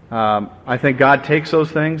 I think God takes those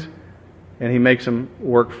things and He makes them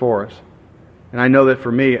work for us. And I know that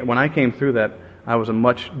for me, when I came through that, I was a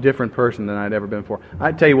much different person than I'd ever been before.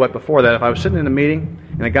 I'd tell you what, before that, if I was sitting in a meeting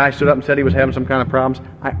and a guy stood up and said he was having some kind of problems,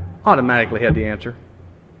 I automatically had the answer.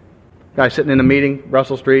 Guy sitting in a meeting,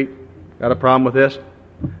 Russell Street, got a problem with this.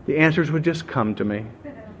 The answers would just come to me.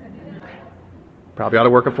 Probably ought to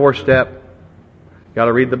work a 4-step. Got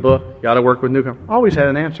to read the book. Got to work with newcomers. Always had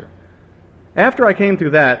an answer. After I came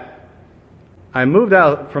through that, I moved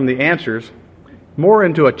out from the answers more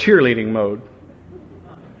into a cheerleading mode.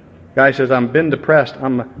 Guy says, I've been depressed.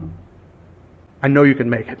 I know you can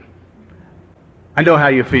make it. I know how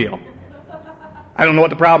you feel. I don't know what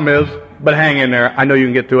the problem is, but hang in there. I know you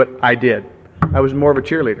can get through it. I did. I was more of a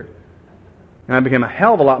cheerleader. And I became a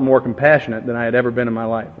hell of a lot more compassionate than I had ever been in my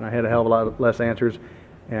life. And I had a hell of a lot less answers,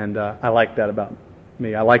 and I liked that about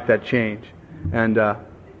me. I liked that change. And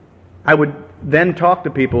I would then talk to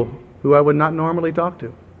people who I would not normally talk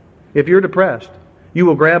to. If you're depressed, you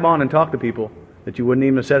will grab on and talk to people that you wouldn't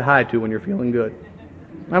even have said hi to when you're feeling good.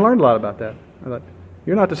 I learned a lot about that. I thought,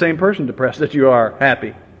 you're not the same person depressed that you are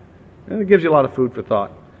happy. And it gives you a lot of food for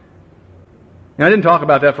thought. And I didn't talk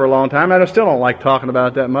about that for a long time. I still don't like talking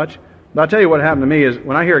about it that much. But I'll tell you what happened to me is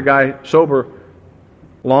when I hear a guy sober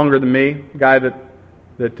longer than me, a guy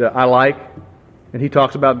that I like, and he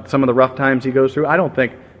talks about some of the rough times he goes through, I don't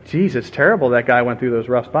think, geez, it's terrible that guy went through those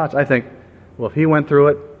rough spots. I think, well, if he went through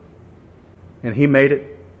it and he made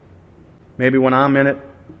it, maybe when I'm in it,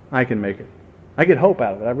 I can make it. I get hope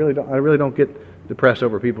out of it. I really don't get depressed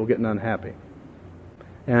over people getting unhappy.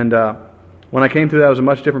 And when I came through that, I was a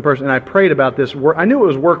much different person. And I prayed about this work. I knew it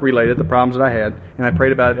was work-related, the problems that I had, and I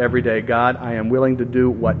prayed about it every day. God, I am willing to do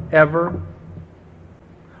whatever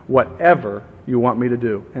you want me to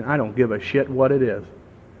do. And I don't give a shit what it is.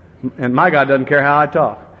 And my God doesn't care how I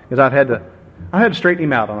talk, because I've had to straighten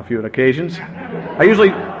Him out on a few occasions. I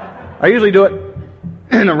usually do it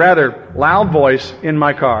in a rather loud voice in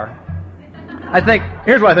my car.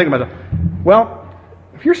 Here's what I think about it. Well,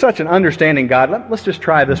 if you're such an understanding God, let's just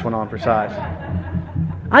try this one on for size.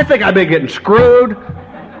 I think I've been getting screwed.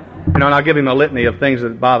 And I'll give him a litany of things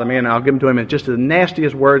that bother me, and I'll give them to him in just the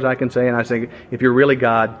nastiest words I can say, and I say, if you're really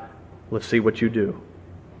God, let's see what you do.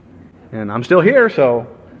 And I'm still here, so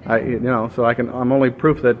I'm only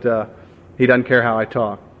proof that he doesn't care how I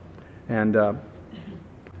talk. And so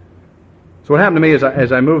what happened to me is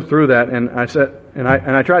as I moved through that, and I said, and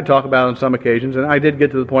I tried to talk about it on some occasions, and I did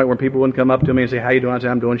get to the point where people wouldn't come up to me and say, how you doing? I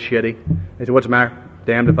said, I'm doing shitty. They said, what's the matter?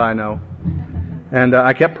 Damned if I know. And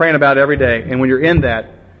I kept praying about it every day, and when you're in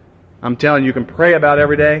that, I'm telling you, you can pray about it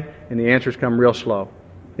every day, and the answers come real slow.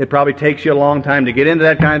 It probably takes you a long time to get into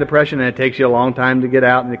that kind of depression, and it takes you a long time to get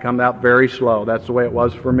out, and it comes out very slow. That's the way it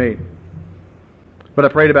was for me. But I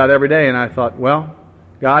prayed about it every day, and I thought, well,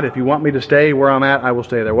 God, if you want me to stay where I'm at, I will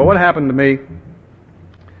stay there. Well, what happened to me,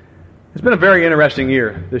 it's been a very interesting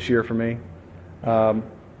year this year for me.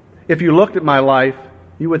 If you looked at my life,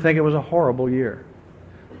 you would think it was a horrible year.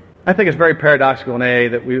 I think it's very paradoxical in AA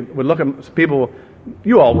that we would look at people.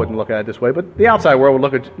 You all wouldn't look at it this way, but the outside world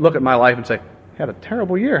would look at my life and say, had a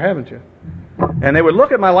terrible year, haven't you? And they would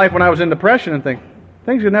look at my life when I was in depression and think,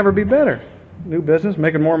 things could never be better. New business,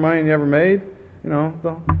 making more money than you ever made.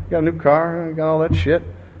 Got a new car, got all that shit.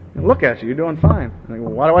 And look at you, you're doing fine. I think,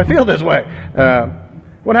 well, why do I feel this way?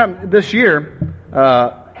 What happened this year,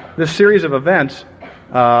 this series of events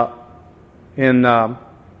in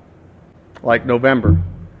November,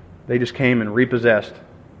 they just came and repossessed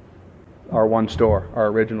our one store, our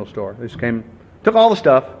original store. They just came, took all the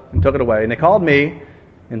stuff and took it away. And they called me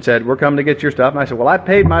and said, we're coming to get your stuff. And I said, well, I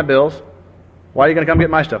paid my bills. Why are you going to come get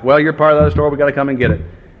my stuff? Well, you're part of the other store. We've got to come and get it.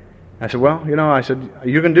 I said, well, I said,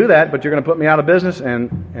 you can do that, but you're going to put me out of business.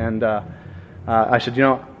 And I said,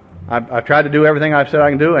 I've tried to do everything I've said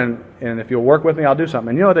I can do, and if you'll work with me, I'll do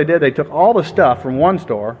something. And you know what they did? They took all the stuff from one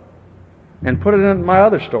store and put it in my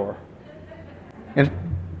other store.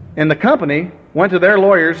 And the company went to their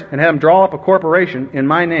lawyers and had them draw up a corporation in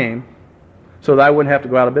my name so that I wouldn't have to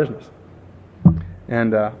go out of business.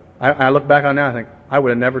 And I look back on it now and I think, I would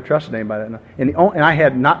have never trusted anybody. And I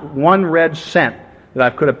had not one red cent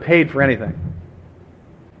that I could have paid for anything.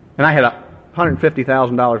 And I had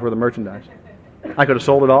 $150,000 worth of merchandise. I could have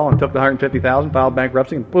sold it all and took the $150,000, filed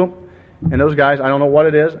bankruptcy, and boom. And those guys, I don't know what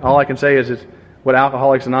it is. All I can say is it's what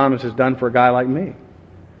Alcoholics Anonymous has done for a guy like me.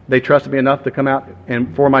 They trusted me enough to come out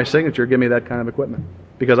and, for my signature, give me that kind of equipment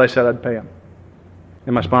because I said I'd pay them.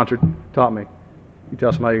 And my sponsor taught me, you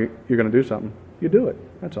tell somebody you're going to do something, you do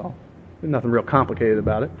it. That's all. There's nothing real complicated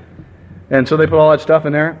about it. And so they put all that stuff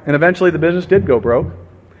in there, and eventually the business did go broke.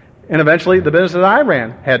 And eventually the business that I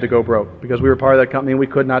ran had to go broke because we were part of that company and we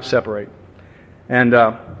could not separate. And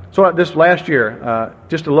so this last year,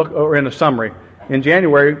 just to look over in a summary, in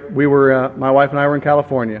January, my wife and I were in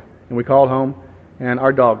California, and we called home, and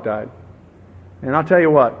our dog died. And I'll tell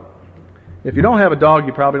you what, if you don't have a dog,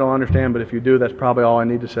 you probably don't understand, but if you do, that's probably all I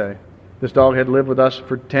need to say. This dog had lived with us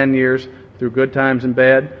for 10 years, through good times and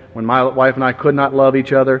bad. When my wife and I could not love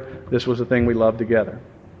each other, this was the thing we loved together.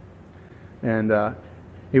 And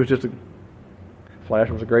he was Flash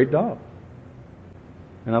was a great dog.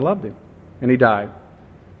 And I loved him. And he died.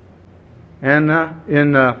 And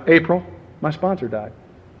in April, my sponsor died.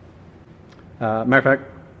 Matter of fact,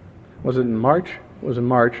 was it in March? It was in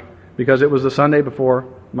March because it was the Sunday before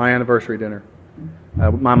my anniversary dinner.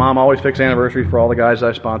 My mom always fixed anniversaries for all the guys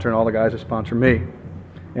I sponsor and all the guys that sponsor me.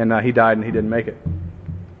 And he died and he didn't make it.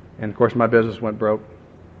 And of course my business went broke.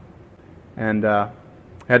 And had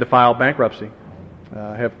to file bankruptcy.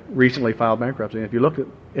 Have recently filed bankruptcy. And if you looked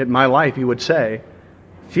at my life, you would say,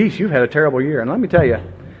 geez, you've had a terrible year. And let me tell you,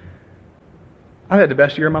 I've had the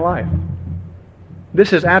best year of my life.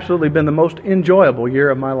 This has absolutely been the most enjoyable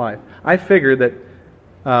year of my life. I figured that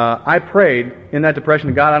I prayed in that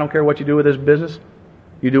depression, God, I don't care what you do with this business.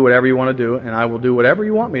 You do whatever you want to do, and I will do whatever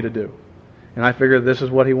you want me to do. And I figured this is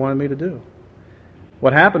what he wanted me to do.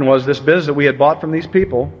 What happened was this business that we had bought from these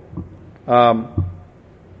people, I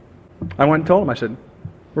went and told them, I said,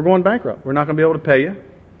 we're going bankrupt. We're not going to be able to pay you.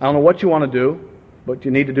 I don't know what you want to do, but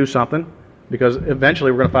you need to do something because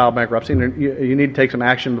eventually we're going to file bankruptcy and you need to take some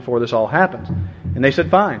action before this all happens. And they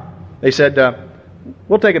said, fine. They said,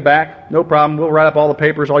 we'll take it back. No problem. We'll write up all the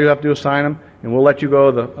papers. All you have to do is sign them, and we'll let you go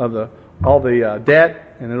of all the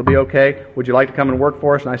debt, and it'll be okay. Would you like to come and work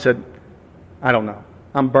for us? And I said, I don't know.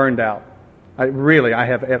 I'm burned out. I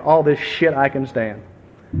have had all this shit I can stand.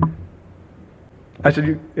 I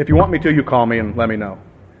said, if you want me to, you call me and let me know.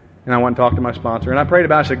 And I went and talked to my sponsor. And I prayed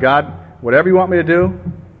about it. I said, God, whatever you want me to do,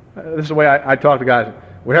 this is the way I talk to guys.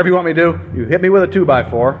 Whatever you want me to do, you hit me with a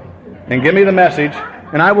 2x4 and give me the message,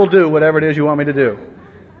 and I will do whatever it is you want me to do.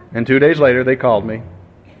 And 2 days later, they called me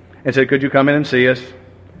and said, could you come in and see us?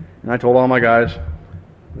 And I told all my guys,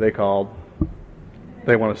 they called.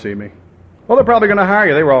 They want to see me. Well, they're probably going to hire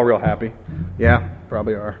you. They were all real happy. Yeah,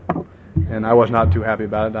 probably are. And I was not too happy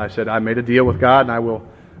about it. I said, I made a deal with God, and I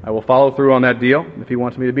will follow through on that deal. If He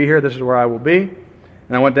wants me to be here, this is where I will be.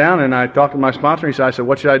 And I went down and I talked to my sponsor. I said,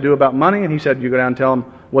 what should I do about money? And he said, you go down and tell them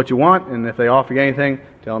what you want, and if they offer you anything,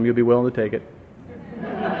 tell them you'll be willing to take it.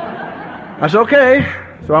 I said, okay.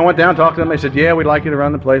 So I went down and talked to them. They said, yeah, we'd like you to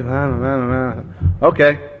run the place.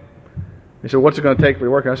 Okay. They said, what's it going to take for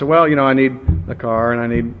your work? I said, well, I need a car, and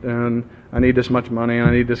I need this much money, and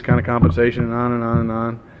I need this kind of compensation, and on and on and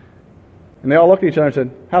on. And they all looked at each other and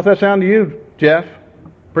said, how's that sound to you, Jeff?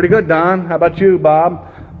 Pretty good, Don. How about you,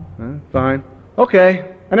 Bob? Fine.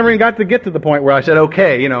 Okay. I never even got to the point where I said,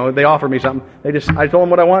 okay, they offered me something. I told them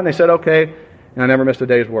what I want, and they said, okay, and I never missed a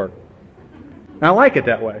day's work. And I like it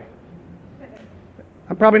that way.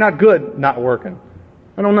 I'm probably not good not working.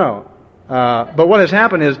 I don't know. But what has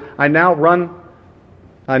happened is I now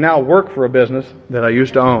work for a business that I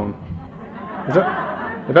used to own.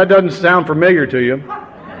 If that doesn't sound familiar to you,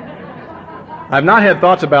 I've not had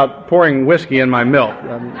thoughts about pouring whiskey in my milk.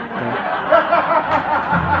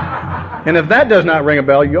 And if that does not ring a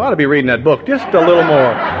bell, you ought to be reading that book just a little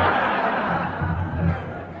more.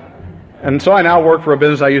 And so I now work for a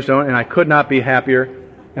business I used to own, and I could not be happier.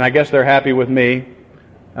 And I guess they're happy with me.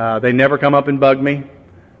 They never come up and bug me.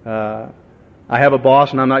 I have a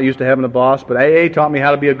boss, and I'm not used to having a boss, but AA taught me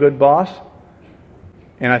how to be a good boss.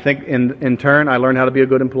 And I think in turn, I learned how to be a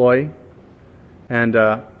good employee. And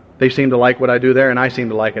they seem to like what I do there, and I seem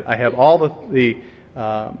to like it. I have all the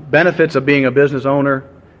benefits of being a business owner,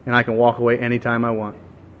 and I can walk away anytime I want.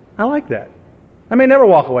 I like that. I may never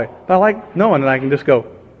walk away, but I like knowing that I can just go,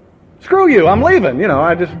 screw you, I'm leaving.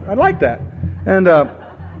 I like that. And I'll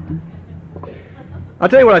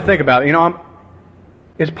tell you what I think about it.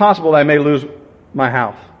 It's possible that I may lose my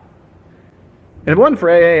house. And if it wasn't for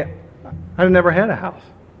AA, I'd have never had a house.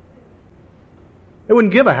 They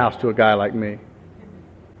wouldn't give a house to a guy like me.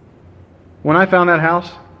 When I found that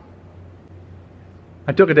house,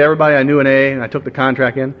 I took it to everybody I knew in AA, and I took the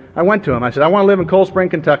contract in. I went to him. I said, I want to live in Cold Spring,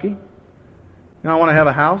 Kentucky, and I want to have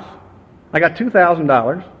a house. I got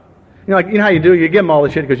 $2,000. You know how you do? You give them all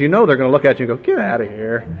this shit because they're going to look at you and go, get out of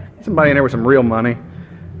here. Get somebody in there with some real money.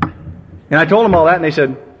 And I told them all that, and they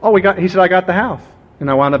said, he said, I got the house. And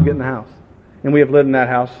I wound up getting the house. And we have lived in that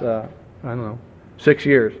house, 6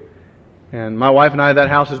 years. And my wife and I, that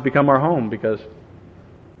house has become our home because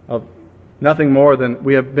of nothing more than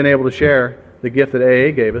we have been able to share the gift that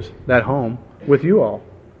AA gave us, that home, with you all.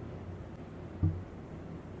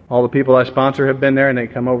 All the people I sponsor have been there, and they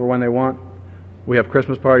come over when they want. We have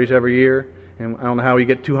Christmas parties every year, and I don't know how we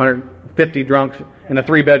get 250 drunks in a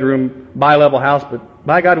 3-bedroom, bi-level house, but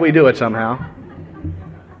by God, we do it somehow.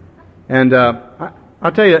 And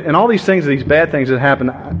I'll tell you, and all these things, these bad things that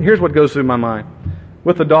happen, here's what goes through my mind.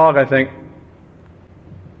 With the dog, I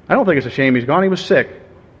don't think it's a shame he's gone. He was sick.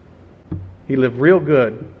 He lived real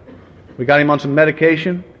good. We got him on some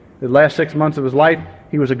medication. The last 6 months of his life,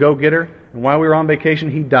 he was a go-getter, and while we were on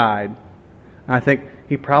vacation, he died. And I think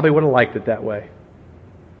he probably would have liked it that way.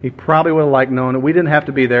 He probably would have liked knowing that we didn't have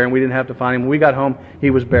to be there and we didn't have to find him. When we got home, he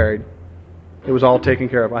was buried. It was all taken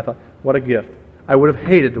care of. I thought, what a gift. I would have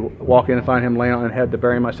hated to walk in and find him laying on and had to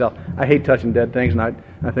bury him myself. I hate touching dead things, and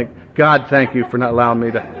I think, God, thank you for not allowing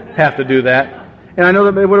me to have to do that. And I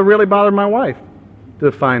know that it would have really bothered my wife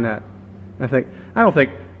to find that. I don't think,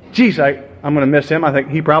 geez, I'm going to miss him. I think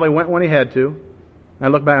he probably went when he had to. And I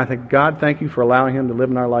look back and I think, God, thank you for allowing him to live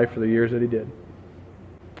in our life for the years that he did.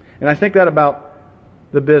 And I think that about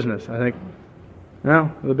the business. I think,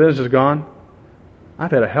 the business is gone.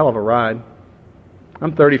 I've had a hell of a ride.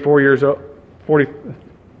 I'm 34 years old.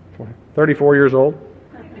 34 years old.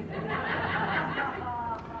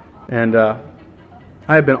 And I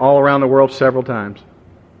have been all around the world several times.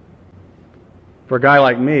 For a guy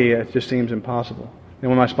like me, it just seems impossible.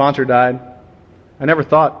 And when my sponsor died, I never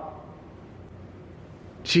thought,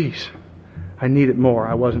 geez, I need it more.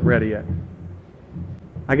 I wasn't ready yet.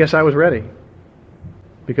 I guess I was ready.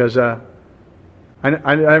 Because I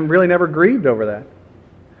really never grieved over that.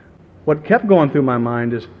 What kept going through my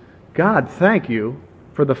mind is, God, thank you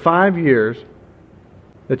for the 5 years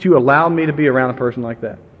that you allowed me to be around a person like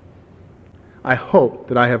that. I hope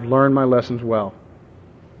that I have learned my lessons well.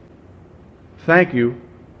 Thank you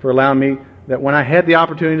for allowing me that when I had the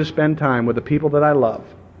opportunity to spend time with the people that I love,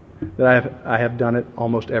 that I have done it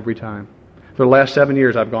almost every time. For the last 7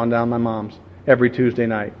 years, I've gone down to my mom's every Tuesday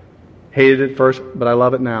night. Hated it first, but I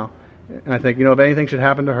love it now. And I think, if anything should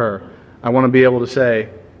happen to her, I want to be able to say,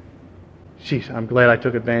 geez, I'm glad I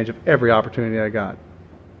took advantage of every opportunity I got.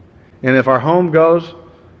 And if our home goes,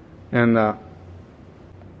 and I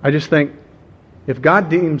just think if God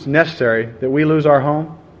deems necessary that we lose our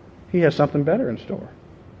home, He has something better in store.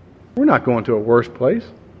 We're not going to a worse place.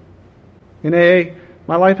 In AA,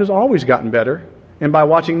 my life has always gotten better. And by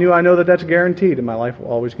watching New, I know that that's guaranteed, and my life will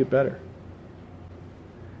always get better.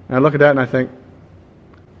 And I look at that and I think,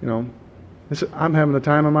 I'm having the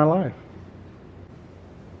time of my life.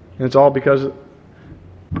 And it's all because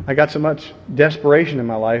I got so much desperation in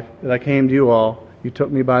my life that I came to you all. You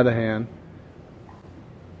took me by the hand.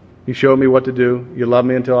 You showed me what to do. You loved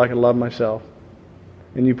me until I could love myself.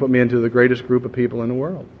 And you put me into the greatest group of people in the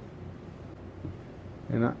world.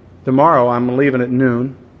 And tomorrow I'm leaving at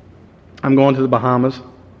noon. I'm going to the Bahamas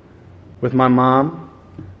with my mom,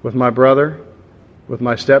 with my brother, with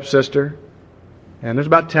my stepsister, and there's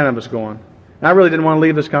about 10 of us going. And I really didn't want to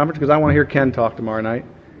leave this conference because I want to hear Ken talk tomorrow night.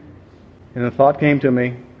 And a thought came to me,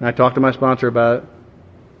 and I talked to my sponsor about it.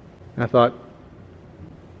 And I thought,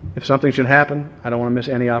 if something should happen, I don't want to miss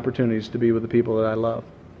any opportunities to be with the people that I love.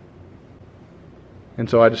 And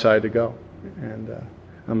so I decided to go, and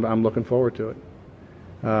I'm looking forward to it.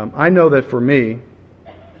 I know that for me,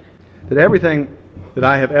 that everything that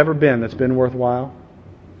I have ever been that's been worthwhile,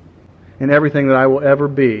 and everything that I will ever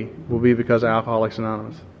be, will be because of Alcoholics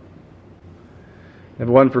Anonymous. If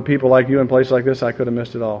it wasn't for people like you in places like this, I could have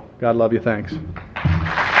missed it all. God love you. Thanks.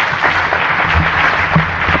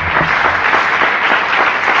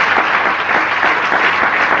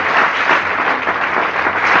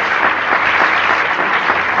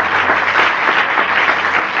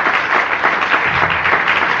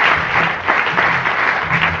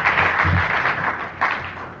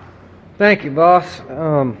 Thank you, boss.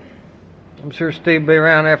 I'm sure Steve will be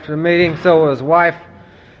around after the meeting, so will his wife.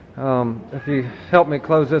 If you help me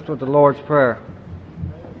close this with the Lord's Prayer.